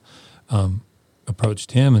views,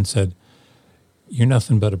 approached him and said, "You're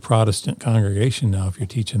nothing but a Protestant congregation now if you're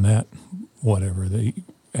teaching that," whatever the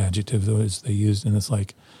adjective was they used. And it's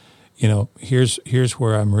like, here's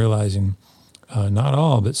where I'm realizing not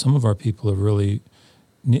all, but some of our people have really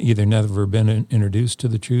either never been introduced to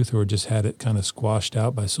the truth or just had it kind of squashed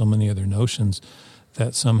out by so many other notions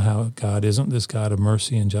that somehow God isn't this God of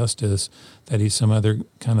mercy and justice, that he's some other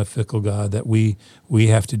kind of fickle God, that we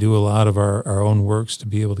have to do a lot of our own works to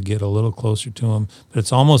be able to get a little closer to him. But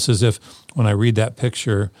it's almost as if when I read that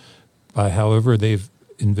picture, by however they've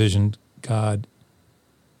envisioned God,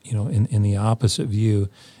 in the opposite view,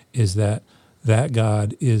 is that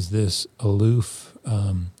God is this aloof,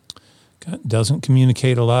 doesn't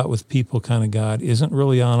communicate a lot with people kind of God, isn't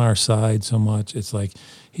really on our side so much. It's like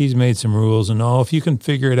he's made some rules, and if you can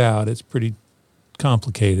figure it out, it's pretty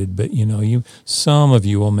complicated, but some of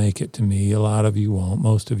you will make it to me, a lot of you won't,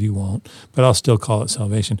 most of you won't, but I'll still call it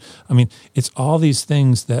salvation. I mean, it's all these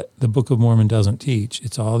things that the Book of Mormon doesn't teach.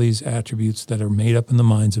 It's all these attributes that are made up in the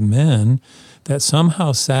minds of men that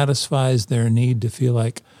somehow satisfies their need to feel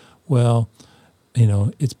like, well,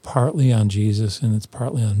 it's partly on Jesus and it's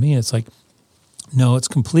partly on me. It's like, no, it's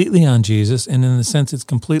completely on Jesus, and in the sense it's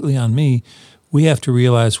completely on me, we have to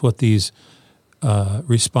realize what these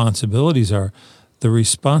responsibilities are. The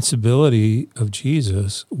responsibility of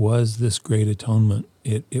Jesus was this great atonement.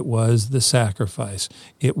 It was the sacrifice.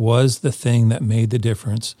 It was the thing that made the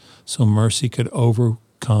difference so mercy could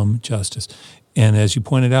overcome justice. And as you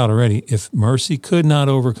pointed out already, if mercy could not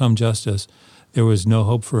overcome justice, there was no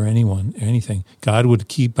hope for anyone, anything. God would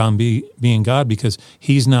keep on being God because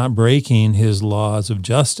he's not breaking his laws of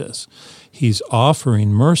justice. He's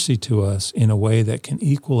offering mercy to us in a way that can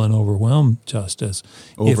equal and overwhelm justice.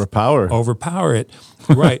 Overpower it.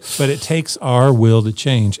 Right. But it takes our will to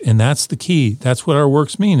change. And that's the key. That's what our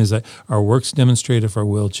works mean, is that our works demonstrate if our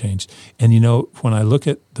will changed. And when I look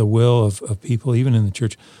at the will of people, even in the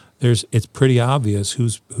church, it's pretty obvious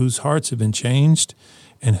whose hearts have been changed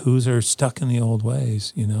and whose are stuck in the old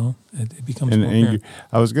ways. It becomes more apparent.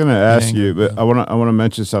 I was going to ask you, but I want to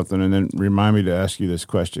mention something, and then remind me to ask you this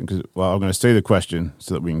question, because I'm going to say the question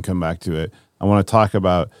so that we can come back to it. I want to talk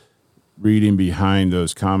about reading behind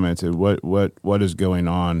those comments and what is going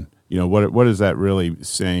on. What is that really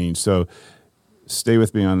saying? So stay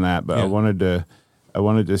with me on that. But yeah. I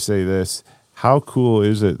wanted to say this: how cool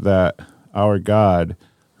is it that our God,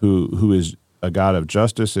 who is a God of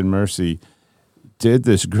justice and mercy, did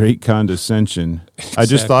this great condescension. Exactly. I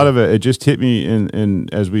just thought of it. It just hit me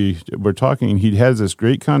in as we were talking. He has this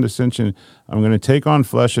great condescension. I'm going to take on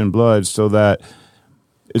flesh and blood so that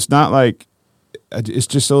it's not like it's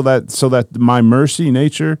just so that my mercy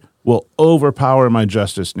nature will overpower my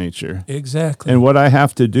justice nature. Exactly. And what I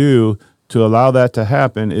have to do to allow that to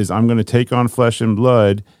happen is I'm going to take on flesh and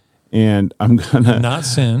blood. And I'm gonna not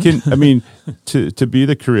sin. To be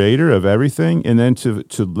the creator of everything, and then to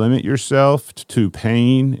limit yourself to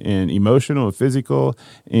pain and emotional and physical,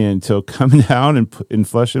 and to come down in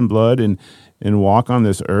flesh and blood and walk on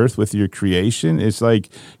this earth with your creation. It's like,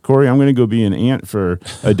 Corey, I'm going to go be an ant for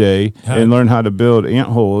a day and learn how to build ant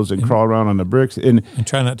holes and crawl around on the bricks and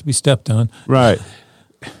try not to be stepped on. Right.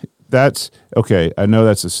 That's okay. I know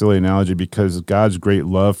that's a silly analogy because God's great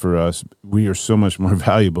love for us, we are so much more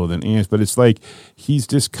valuable than ants. But it's like he's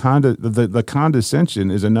just the condescension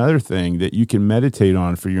is another thing that you can meditate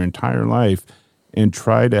on for your entire life and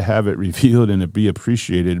try to have it revealed and it be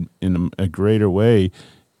appreciated in a greater way,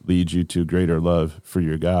 leads you to greater love for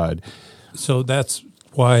your God. So that's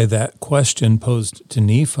why that question posed to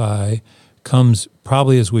Nephi comes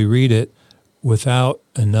probably as we read it without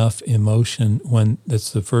enough emotion, when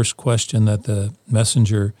that's the first question that the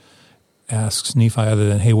messenger asks Nephi, other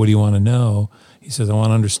than, hey, what do you want to know? He says, I want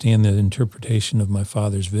to understand the interpretation of my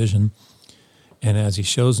father's vision. And as he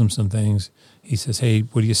shows him some things, he says, hey,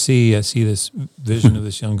 what do you see? I see this vision of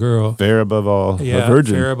this young girl. Fair above all, a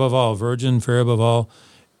virgin. Fair above all, virgin, fair above all.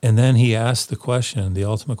 And then he asks the question, the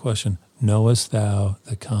ultimate question, knowest thou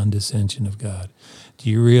the condescension of God? Do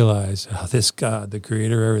you realize how this God, the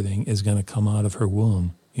creator of everything, is going to come out of her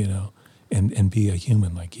womb, and be a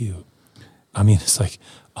human like you? I mean, it's like,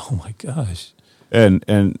 oh my gosh.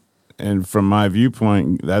 And from my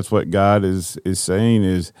viewpoint, that's what God is saying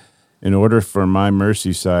is, in order for my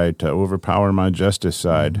mercy side to overpower my justice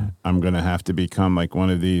side, I'm going to have to become like one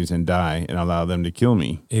of these and die and allow them to kill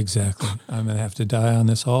me. Exactly. I'm going to have to die on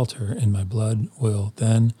this altar, and my blood will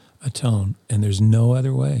then atone. And there's no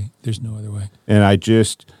other way. There's no other way. And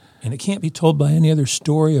And it can't be told by any other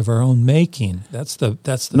story of our own making. That's the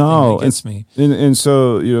thing that gets me. And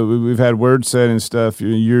so, we've had word said and stuff.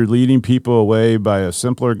 You're leading people away by a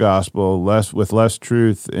simpler gospel, with less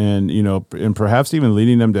truth, and and perhaps even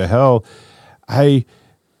leading them to hell.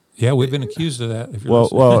 Yeah, we've been accused of that. If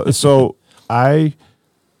you're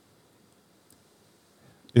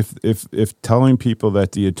if telling people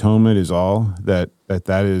that the atonement is all, that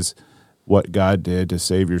is what God did to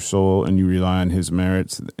save your soul, and you rely on His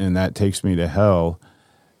merits, and that takes me to hell,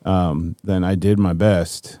 then I did my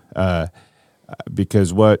best.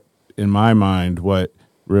 Because in my mind, what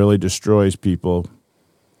really destroys people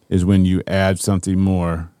is when you add something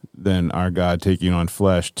more than our God taking on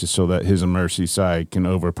flesh so that His mercy side can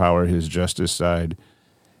overpower His justice side,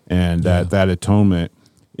 and that atonement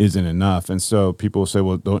isn't enough. And so people say,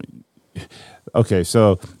 well,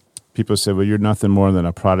 people say, well, you're nothing more than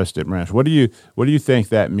a Protestant branch. What do you think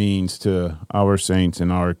that means to our saints in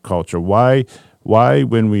our culture? Why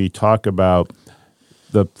when we talk about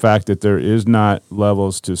the fact that there is not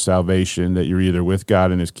levels to salvation, that you're either with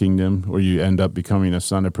God in His kingdom or you end up becoming a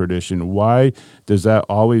son of perdition, why does that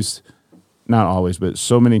not always, but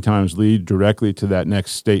so many times lead directly to that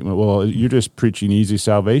next statement? Well, you're just preaching easy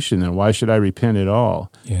salvation, then why should I repent at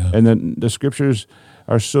all? Yeah. And then the scriptures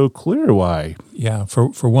are so clear why. Yeah, for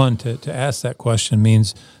one, to ask that question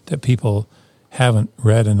means that people haven't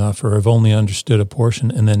read enough or have only understood a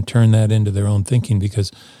portion and then turn that into their own thinking,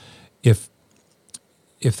 because if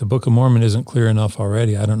the Book of Mormon isn't clear enough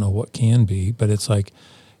already, I don't know what can be. But it's like,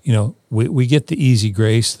 we get the easy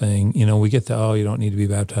grace thing, we get you don't need to be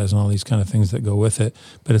baptized and all these kind of things that go with it.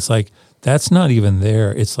 But it's like, that's not even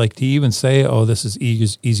there. It's like to even say, this is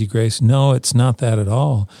easy grace. No, it's not that at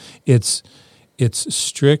all. It's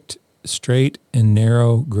strict, straight, and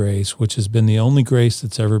narrow grace, which has been the only grace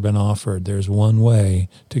that's ever been offered. There's one way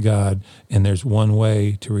to God, and there's one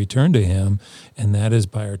way to return to Him, and that is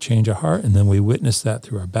by our change of heart. And then we witness that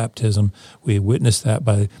through our baptism. We witness that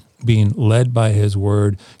by being led by His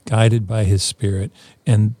Word, guided by His Spirit.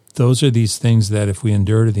 And those are these things that, if we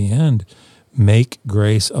endure to the end, make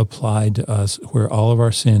grace applied to us, where all of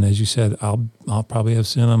our sin, as you said, I'll probably have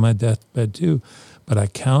sin on my deathbed too, but I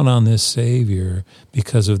count on this Savior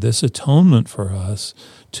because of this atonement for us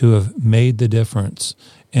to have made the difference.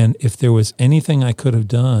 And if there was anything I could have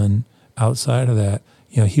done outside of that,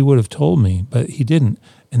 He would have told me, but He didn't.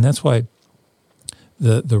 And that's why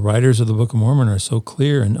the writers of the Book of Mormon are so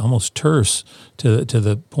clear and almost terse to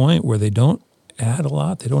the point where they don't add a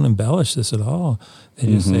lot. They don't embellish this at all. They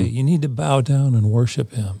just say, you need to bow down and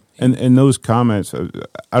worship Him. And those comments,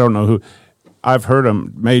 I don't know who... I've heard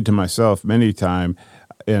them made to myself many times,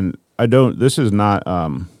 and I'm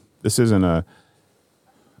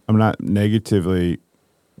not negatively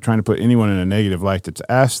trying to put anyone in a negative light that's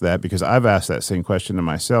asked that, because I've asked that same question to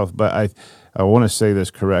myself, but I want to say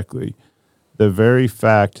this correctly. The very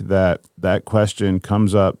fact that question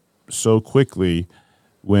comes up so quickly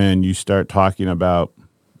when you start talking about,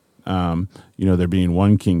 there being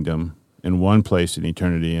one kingdom and one place in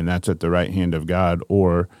eternity, and that's at the right hand of God,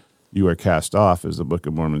 or you are cast off, as the Book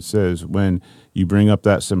of Mormon says. When you bring up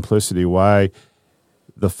that simplicity, why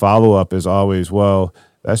the follow-up is always, well,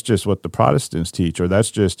 that's just what the Protestants teach, or that's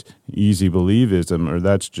just easy believism, or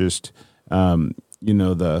that's just,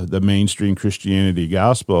 the mainstream Christianity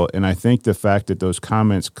gospel. And I think the fact that those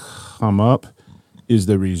comments come up is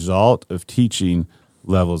the result of teaching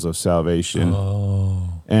levels of salvation.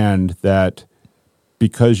 And that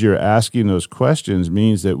because you're asking those questions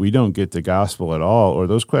means that we don't get the gospel at all, or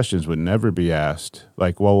those questions would never be asked.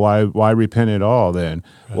 Like, well, why repent at all then?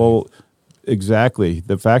 Right. Well, exactly.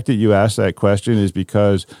 The fact that you ask that question is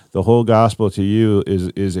because the whole gospel to you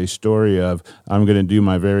is a story of, I'm going to do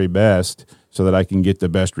my very best so that I can get the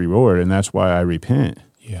best reward, and that's why I repent.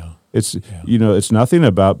 Yeah. It's nothing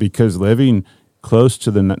about, because living close to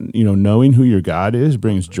the, knowing who your God is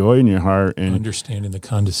brings joy in your heart, and understanding the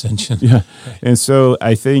condescension. Yeah. And so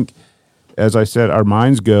I think, as I said, our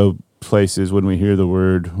minds go places when we hear the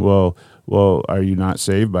word, well, are you not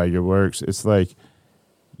saved by your works? It's like,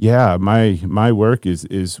 yeah, my work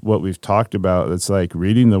is what we've talked about. It's like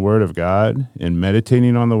reading the Word of God and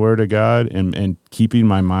meditating on the Word of God and keeping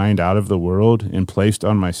my mind out of the world and placed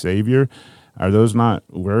on my Savior. Are those not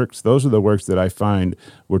works? Those are the works that I find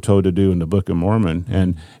we're told to do in the Book of Mormon.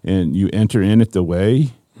 And you enter in at the way,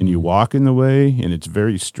 and you walk in the way, and it's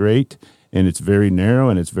very straight. and it's very narrow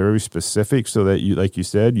and it's very specific, so that you, like you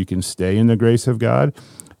said, you can stay in the grace of God.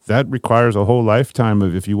 That requires a whole lifetime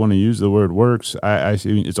of, if you want to use the word works, I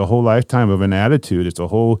see it's a whole lifetime of an attitude. It's a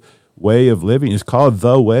whole way of living. It's called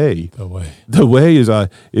the way. The way. The way is a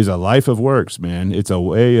life of works, man. It's a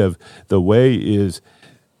way of, the way is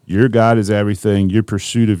your God is everything. Your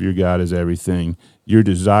pursuit of your God is everything. Your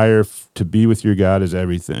desire to be with your God is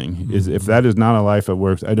everything. Mm-hmm. If that is not a life of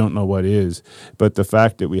works, I don't know what is. But the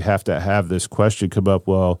fact that we have to have this question come up,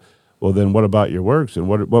 well, then what about your works? And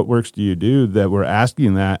what works do you do? That we're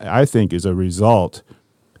asking that, I think, is a result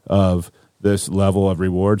of this level of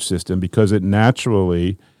reward system, because it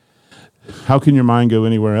naturally, how can your mind go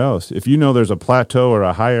anywhere else? If you know there's a plateau or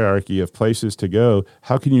a hierarchy of places to go,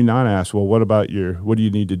 how can you not ask, well, what do you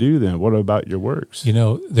need to do then? What about your works? You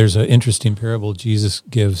know, there's an interesting parable Jesus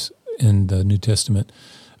gives in the New Testament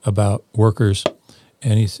about workers,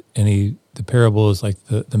 and the parable is like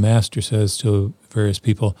the master says to various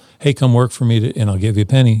people, hey, come work for me and I'll give you a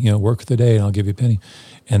penny. You know, work the day and I'll give you a penny.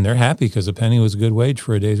 And they're happy because a penny was a good wage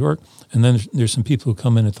for a day's work. And then there's some people who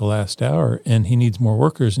come in at the last hour, and he needs more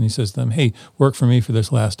workers, and he says to them, hey, work for me for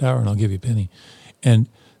this last hour and I'll give you a penny. And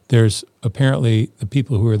there's apparently the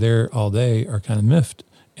people who are there all day are kind of miffed.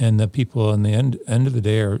 And the people in the end of the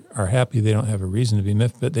day are happy. They don't have a reason to be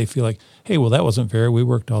miffed, but they feel like, hey, well, that wasn't fair. We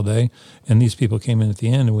worked all day, and these people came in at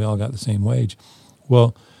the end, and we all got the same wage.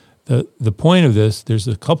 Well, the point of this, there's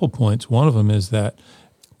a couple points. One of them is that,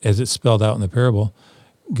 as it's spelled out in the parable,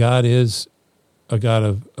 God is a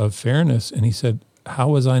God of fairness. And he said, how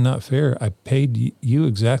was I not fair? I paid you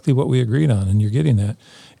exactly what we agreed on, and you're getting that.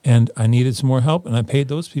 And I needed some more help, and I paid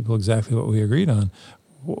those people exactly what we agreed on.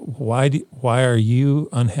 Why are you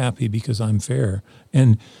unhappy because I'm fair?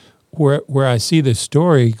 And where I see this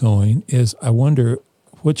story going is, I wonder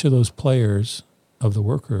which of those players of the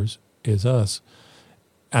workers is us.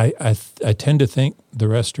 I tend to think the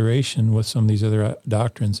restoration with some of these other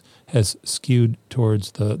doctrines has skewed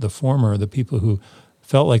towards the former, the people who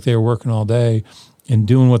felt like they were working all day and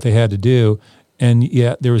doing what they had to do, and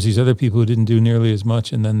yet there was these other people who didn't do nearly as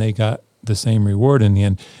much, and then they got the same reward in the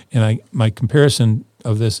end. And my comparison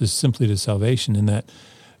of this is simply to salvation, in that,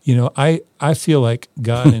 you know, I feel like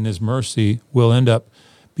God in his mercy will end up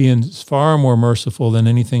being far more merciful than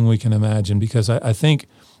anything we can imagine, because I think,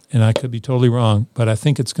 and I could be totally wrong, but I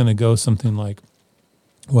think it's going to go something like,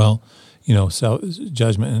 well, you know,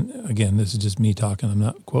 judgment, and again, this is just me talking, I'm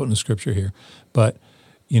not quoting the scripture here, but,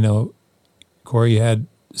 you know, Corey, you had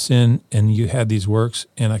sin and you had these works,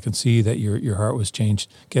 and I can see that your heart was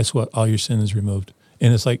changed. Guess what? All your sin is removed.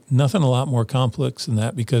 And it's like nothing a lot more complex than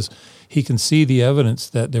that, because he can see the evidence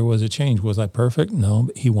that there was a change. Was I perfect? No,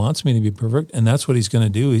 but he wants me to be perfect, and that's what he's going to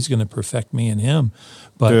do. He's going to perfect me in him.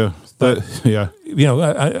 But you know,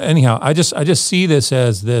 anyhow, I just see this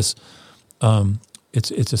as this.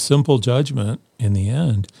 It's a simple judgment in the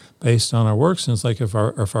end based on our works, and it's like if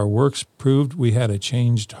our works proved we had a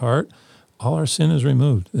changed heart, all our sin is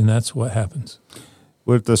removed, and that's what happens.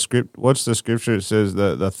 What's the scripture that says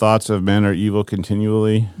that the thoughts of men are evil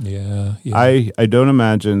continually? Yeah. I don't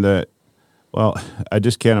imagine that. Well, I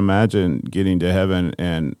just can't imagine getting to heaven,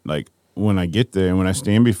 and like when I get there and when I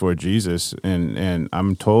stand before Jesus and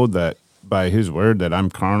I'm told that by his word that I'm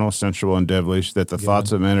carnal, sensual, and devilish, that the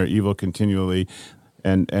thoughts of men are evil continually.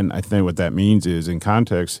 And I think what that means is, in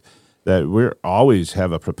context, that we always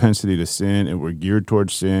have a propensity to sin, and we're geared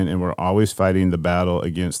towards sin, and we're always fighting the battle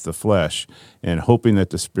against the flesh and hoping that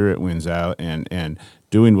the Spirit wins out, and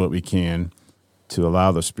doing what we can to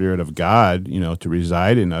allow the Spirit of God, you know, to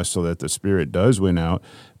reside in us so that the Spirit does win out.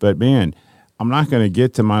 But man, I'm not going to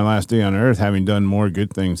get to my last day on earth having done more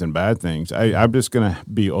good things than bad things. I'm just going to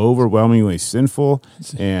be overwhelmingly sinful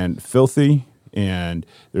and filthy, and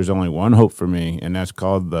there's only one hope for me, and that's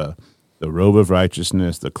called the robe of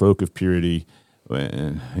righteousness, the cloak of purity.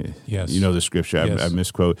 Yes. You know the scripture. Yes. I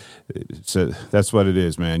misquote. So that's what it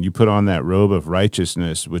is, man. You put on that robe of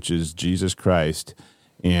righteousness, which is Jesus Christ,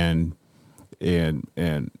 and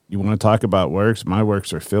you want to talk about works? My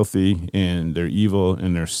works are filthy, and they're evil,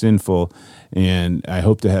 and they're sinful, and I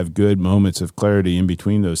hope to have good moments of clarity in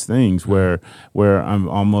between those things where I'm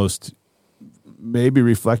almost maybe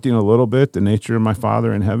reflecting a little bit the nature of my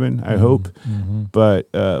Father in heaven, I hope. Mm-hmm. But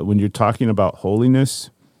when you're talking about holiness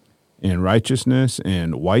and righteousness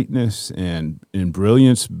and whiteness and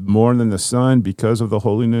brilliance more than the sun because of the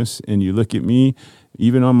holiness, and you look at me,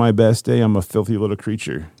 even on my best day, I'm a filthy little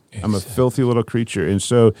creature. Exactly. I'm a filthy little creature. And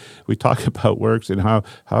so we talk about works and how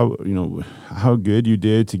good you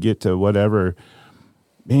did to get to whatever.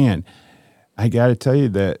 Man, I got to tell you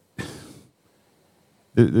that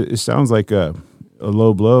it sounds like a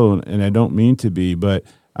low blow, and I don't mean to be, but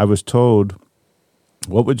I was told,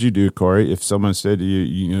 what would you do, Corey, if someone said to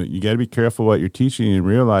you, you got to be careful what you're teaching and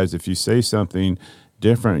realize if you say something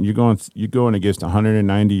different, you're going against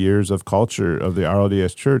 190 years of culture of the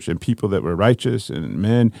RLDS Church and people that were righteous and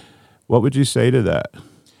men. What would you say to that?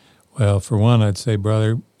 Well, for one, I'd say,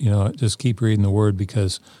 brother, just keep reading the Word,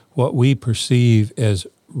 because what we perceive as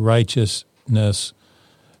righteousness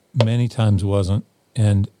many times wasn't.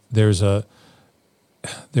 And there's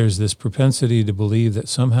this propensity to believe that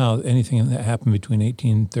somehow anything that happened between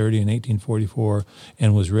 1830 and 1844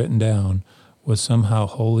 and was written down was somehow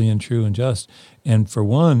holy and true and just. And for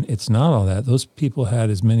one, it's not all that. Those people had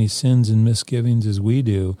as many sins and misgivings as we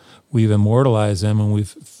do. We've immortalized them, and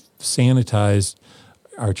we've sanitized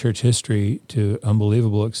our church history to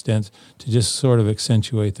unbelievable extents to just sort of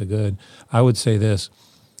accentuate the good. I would say this: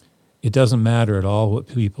 it doesn't matter at all what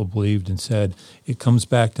people believed and said. It comes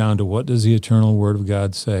back down to, what does the eternal Word of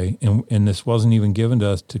God say? And this wasn't even given to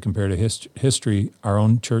us to compare to history, our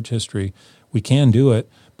own church history. We can do it,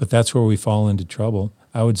 but that's where we fall into trouble.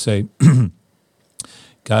 I would say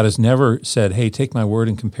God has never said, hey, take my word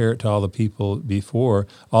and compare it to all the people before.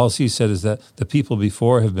 All he said is that the people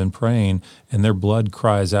before have been praying, and their blood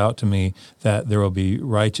cries out to me that there will be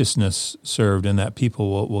righteousness served and that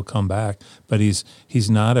people will come back. But he's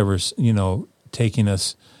not ever, taking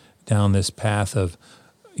us down this path of,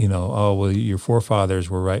 your forefathers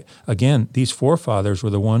were right. Again, these forefathers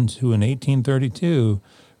were the ones who in 1832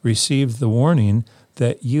 received the warning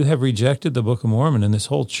that you have rejected the Book of Mormon, and this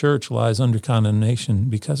whole church lies under condemnation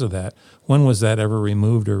because of that. When was that ever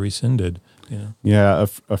removed or rescinded? Yeah,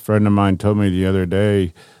 a friend of mine told me the other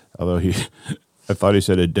day, although I thought he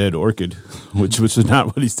said a dead orchid, which was not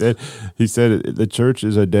what he said. He said the church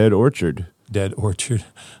is a dead orchard. Dead orchard.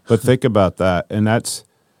 But think about that, and that's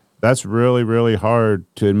really, really hard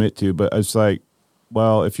to admit to, but it's like,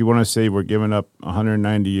 well, if you want to say we're giving up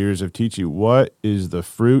 190 years of teaching, what is the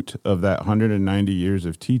fruit of that 190 years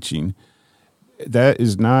of teaching? That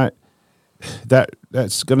is not,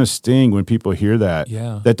 that's going to sting when people hear that.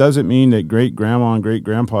 Yeah. That doesn't mean that great-grandma and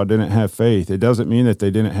great-grandpa didn't have faith. It doesn't mean that they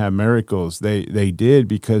didn't have miracles. They did,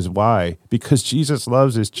 because why? Because Jesus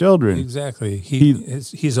loves his children. Exactly.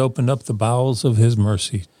 He's opened up the bowels of his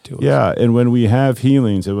mercy to us. Yeah, and when we have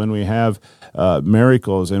healings and when we have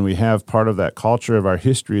miracles, and we have part of that culture of our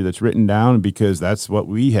history that's written down, because that's what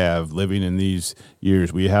we have living in these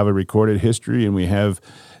years. We have a recorded history, and we have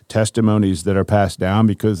testimonies that are passed down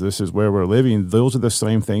because this is where we're living. Those are the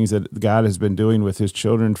same things that God has been doing with his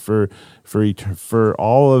children for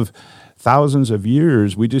all of thousands of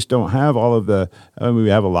years. We just don't have all of we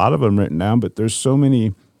have a lot of them written down, but there's so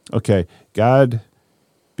many. Okay, God,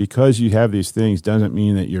 because you have these things doesn't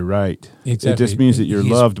mean that you're right. Exactly. It just means that you're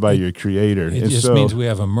loved by your Creator. It just means we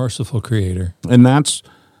have a merciful Creator. And that's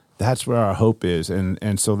where our hope is.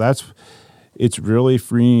 And so it's really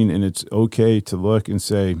freeing, and it's okay to look and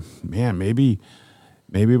say, man, maybe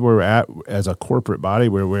we're at, as a corporate body,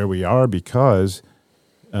 where we are because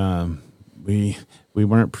we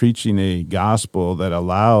weren't preaching a gospel that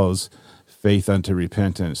allows faith unto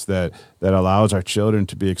repentance, that allows our children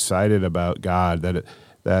to be excited about God,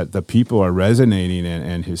 that the people are resonating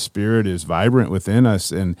and his Spirit is vibrant within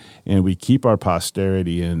us, and we keep our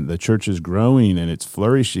posterity, and the church is growing and it's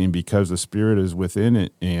flourishing because the Spirit is within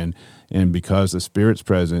it, and because the Spirit's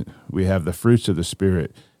present. We have the fruits of the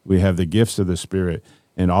Spirit. We have the gifts of the Spirit,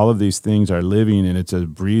 and all of these things are living, and it's a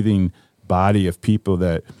breathing body of people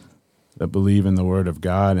that believe in the Word of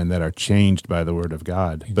God and that are changed by the Word of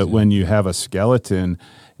God. Exactly. But when you have a skeleton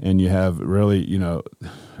and you have really,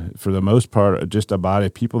 for the most part, just a body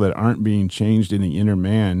of people that aren't being changed in the inner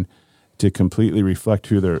man to completely reflect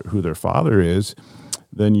who their father is,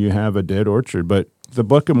 then you have a dead orchard. But the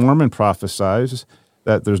Book of Mormon prophesies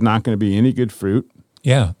that there's not going to be any good fruit.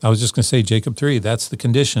 Yeah, I was just going to say, Jacob 3, that's the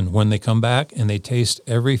condition. When they come back and they taste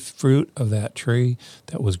every fruit of that tree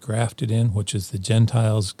that was grafted in, which is the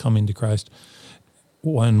Gentiles coming to Christ,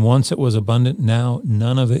 once it was abundant, now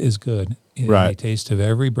none of it is good. Right. They taste of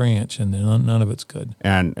every branch, and none of it's good.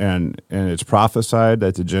 And it's prophesied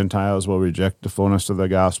that the Gentiles will reject the fullness of the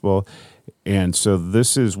gospel. And so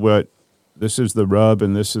this is the rub,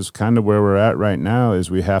 and this is kind of where we're at right now, is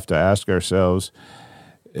we have to ask ourselves,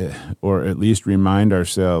 or at least remind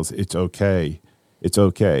ourselves, it's okay. It's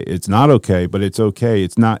okay. It's not okay, but it's okay.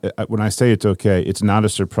 It's not. When I say it's okay, it's not a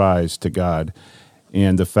surprise to God.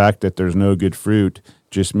 And the fact that there's no good fruit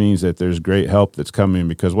just means that there's great help that's coming,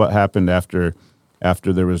 because what happened after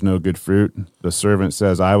after there was no good fruit, the servant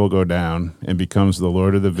says, I will go down, and becomes the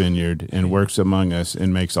Lord of the vineyard and works among us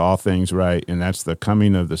and makes all things right. And that's the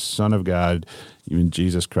coming of the Son of God, even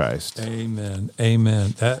Jesus Christ. Amen.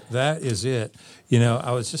 Amen. That is it. You know,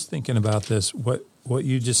 I was just thinking about this, what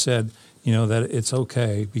you just said, you know, that it's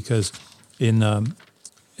okay, because in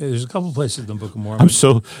there's a couple of places in the Book of Mormon.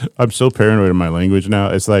 I'm so paranoid in my language now.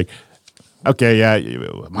 It's like, okay, yeah,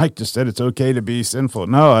 Mike just said it's okay to be sinful.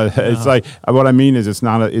 No, it's like, what I mean is it's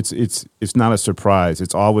not a surprise.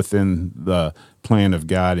 It's all within the plan of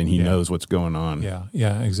God, and He knows what's going on.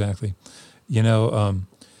 Yeah, exactly. You know,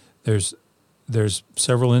 there's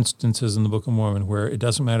several instances in the Book of Mormon where it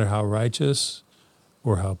doesn't matter how righteous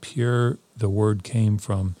or how pure the word came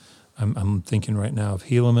from. I'm thinking right now of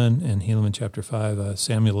Helaman in Helaman chapter 5,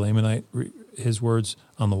 Samuel the Lamanite, his words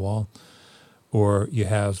on the wall. Or you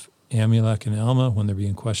have Amulek and Alma when they're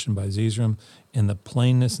being questioned by Zeezrom, and the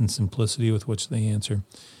plainness and simplicity with which they answer.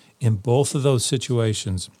 In both of those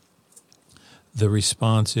situations, the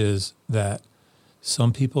response is that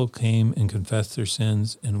some people came and confessed their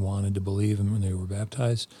sins and wanted to believe them when they were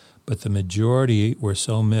baptized, but the majority were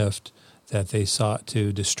so miffed that they sought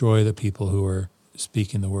to destroy the people who were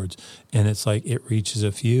speaking the words. And it's like it reaches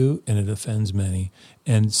a few and it offends many.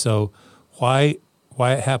 And so why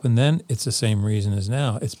it happened then, it's the same reason as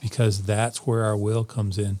now. It's because that's where our will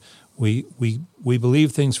comes in. We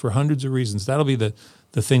believe things for hundreds of reasons. That'll be the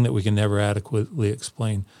thing that we can never adequately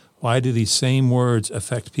explain. Why do these same words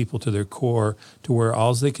affect people to their core, to where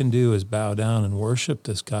all they can do is bow down and worship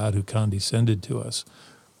this God who condescended to us?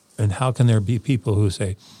 And how can there be people who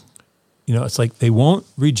say, you know, it's like they won't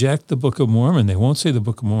reject the Book of Mormon. They won't say the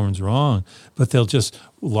Book of Mormon's wrong, but they'll just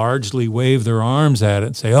largely wave their arms at it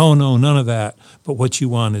and say, oh, no, none of that. But what you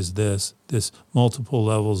want is this multiple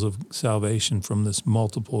levels of salvation from this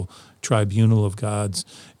multiple tribunal of gods,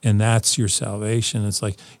 and that's your salvation. It's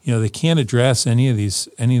like, you know, they can't address any of these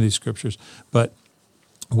scriptures. But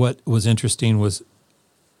what was interesting was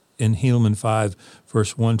in Helaman 5,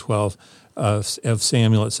 verse 112, of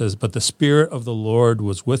Samuel, it says, but the Spirit of the Lord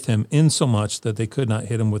was with him insomuch that they could not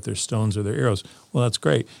hit him with their stones or their arrows. Well, that's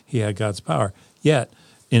great. He had God's power. Yet,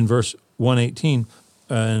 in verse 118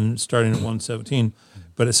 and starting at 117,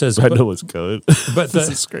 but it says, I know what's good. But this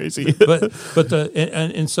is crazy. So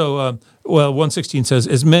 116 says,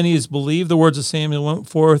 as many as believed the words of Samuel went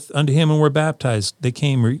forth unto him and were baptized. They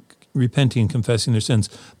came repenting and confessing their sins.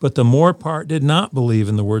 But the more part did not believe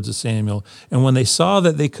in the words of Samuel. And when they saw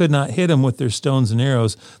that they could not hit him with their stones and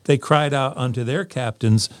arrows, they cried out unto their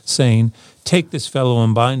captains, saying, take this fellow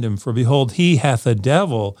and bind him, for behold, he hath a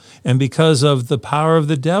devil, and because of the power of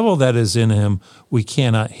the devil that is in him, we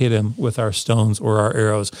cannot hit him with our stones or our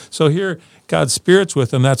arrows. So here, God's Spirit's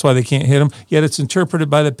with him. That's why they can't hit him. Yet it's interpreted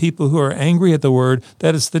by the people who are angry at the word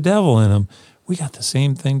that it's the devil in him. We got the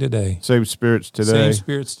same thing today. Same spirits today. Same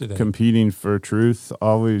spirits today. Competing for truth.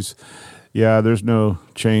 Always. Yeah, there's no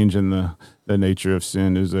change in the nature of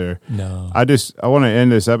sin, is there? No. I want to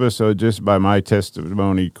end this episode just by my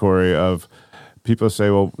testimony, Corey, of people say,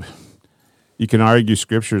 well, you can argue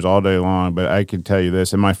scriptures all day long, but I can tell you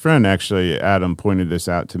this. And my friend, actually, Adam, pointed this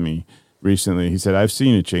out to me recently. He said, I've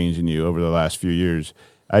seen a change in you over the last few years.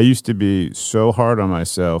 I used to be so hard on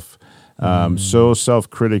myself, so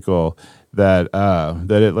self-critical, that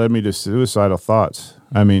it led me to suicidal thoughts.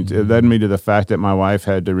 I mean, it led me to the fact that my wife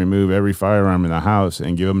had to remove every firearm in the house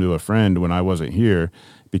and give them to a friend when I wasn't here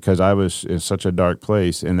because I was in such a dark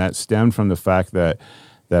place. And that stemmed from the fact that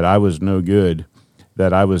I was no good,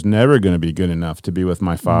 that I was never going to be good enough to be with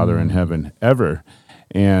my Father in heaven ever.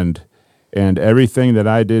 And everything that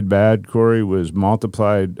I did bad, Corey, was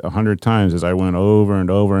multiplied 100 times as I went over and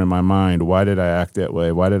over in my mind. Why did I act that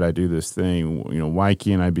way? Why did I do this thing? You know, why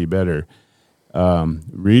can't I be better?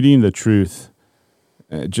 Reading the truth,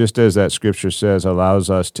 just as that scripture says, allows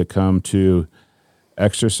us to come to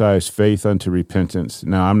exercise faith unto repentance.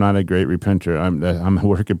 Now, I'm not a great repenter. I'm a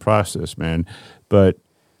work in process, man. But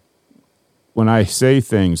when I say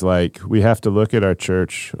things like we have to look at our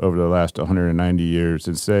church over the last 190 years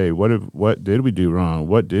and say, what did we do wrong?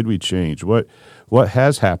 What did we change? What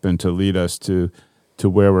has happened to lead us to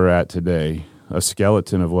where we're at today? A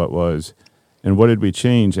skeleton of what was. And what did we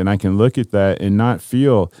change? And I can look at that and not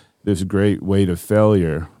feel this great weight of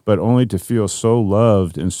failure, but only to feel so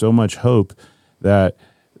loved and so much hope that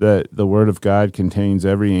the Word of God contains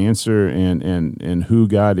every answer and who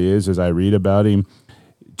God is as I read about Him.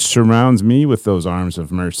 Surrounds me with those arms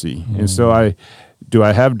of mercy. And so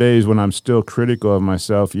I have days when I'm still critical of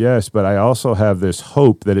myself? Yes, but I also have this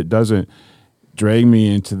hope that it doesn't drag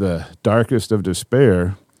me into the darkest of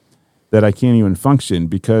despair, that I can't even function,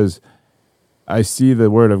 because I see the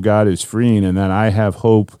Word of God as freeing, and that I have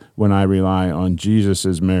hope when I rely on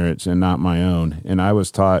Jesus' merits and not my own. And I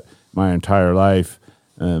was taught my entire life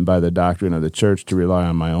by the doctrine of the church to rely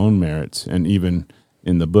on my own merits. And even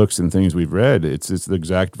in the books and things we've read, it's the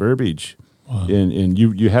exact verbiage. Wow. And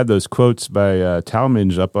you had those quotes by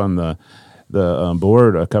Talmage up on the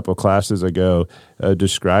board a couple classes ago,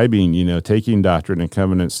 describing, taking Doctrine and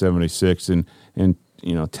Covenants 76 and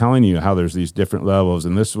telling you how there's these different levels,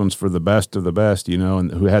 and this one's for the best of the best,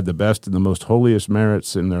 and who had the best and the most holiest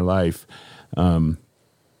merits in their life.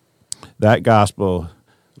 That gospel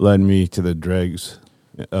led me to the dregs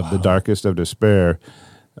of the darkest of despair.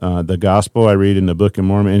 The gospel I read in the Book of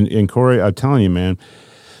Mormon, and Corey, I'm telling you, man,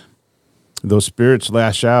 those spirits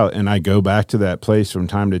lash out, and I go back to that place from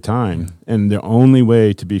time to time. And the only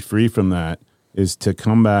way to be free from that is to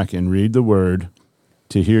come back and read the Word,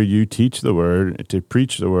 to hear you teach the Word, to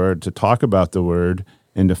preach the Word, to talk about the Word,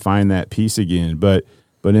 and to find that peace again. But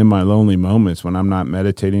in my lonely moments, when I'm not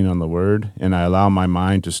meditating on the Word, and I allow my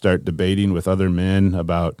mind to start debating with other men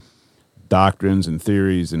about doctrines and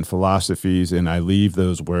theories and philosophies, and I leave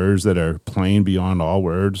those words that are plain beyond all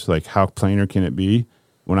words, like how plainer can it be?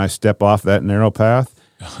 When I step off that narrow path,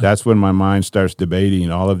 that's when my mind starts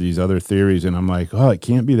debating all of these other theories, and I'm like, oh, it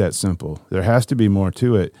can't be that simple. There has to be more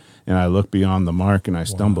to it. And I look beyond the mark and I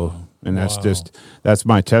stumble. Wow. And that's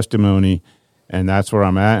my testimony, and that's where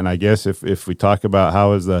I'm at. And I guess if we talk about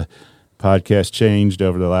how has the podcast changed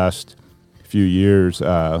over the last few years,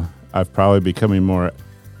 I've probably becoming more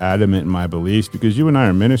adamant in my beliefs, because you and I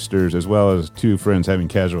are ministers as well as two friends having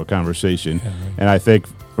casual conversation. Yeah, right. And I think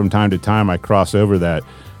from time to time I cross over that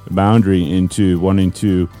boundary into wanting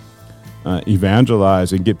to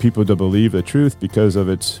evangelize and get people to believe the truth because of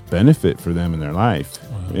its benefit for them in their life.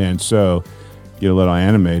 Wow. And so get a little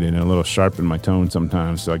animated and a little sharp in my tone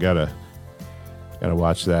sometimes. So I gotta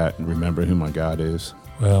watch that and remember who my God is.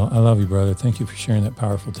 Well, I love you, brother. Thank you for sharing that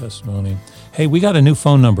powerful testimony. Hey, we got a new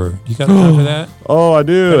phone number. You got time for that? Oh, I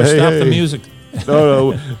do. Better stop the music.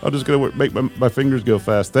 No, I'm just going to make my fingers go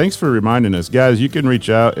fast. Thanks for reminding us. Guys, you can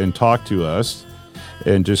reach out and talk to us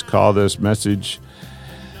and just call this message.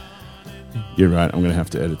 You're right. I'm going to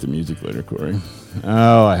have to edit the music later, Corey.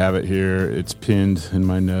 Oh, I have it here. It's pinned in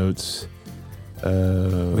my notes.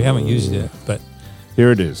 We haven't used it, but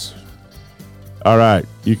here it is. All right.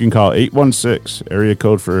 You can call 816, area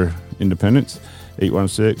code for Independence,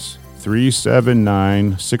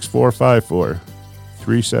 816-379-6454.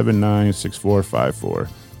 379-6454.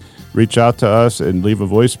 Reach out to us and leave a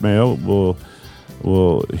voicemail.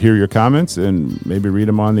 We'll hear your comments and maybe read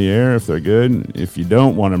them on the air if they're good. If you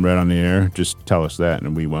don't want them read on the air, just tell us that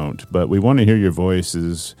and we won't. But we want to hear your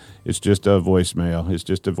voices. It's just a voicemail. It's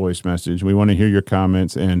just a voice message. We want to hear your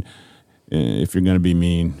comments, and if you're going to be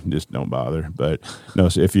mean, just don't bother. But no,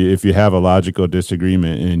 so if you have a logical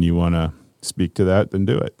disagreement and you want to speak to that, then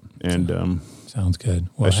do it. And sounds good.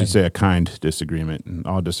 Well, I should say a kind disagreement. And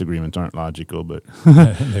all disagreements aren't logical, but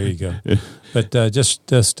there you go. But just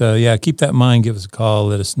keep that in mind. Give us a call.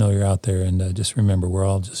 Let us know you're out there, and just remember, we're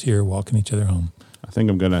all just here walking each other home. I think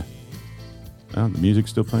I'm gonna. Oh, the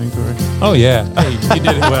music's still playing, Corey? Oh yeah, hey, you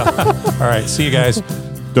did it well. All right, see you guys.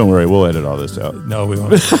 Don't worry, we'll edit all this out. No, we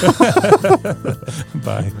won't.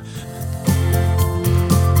 Bye.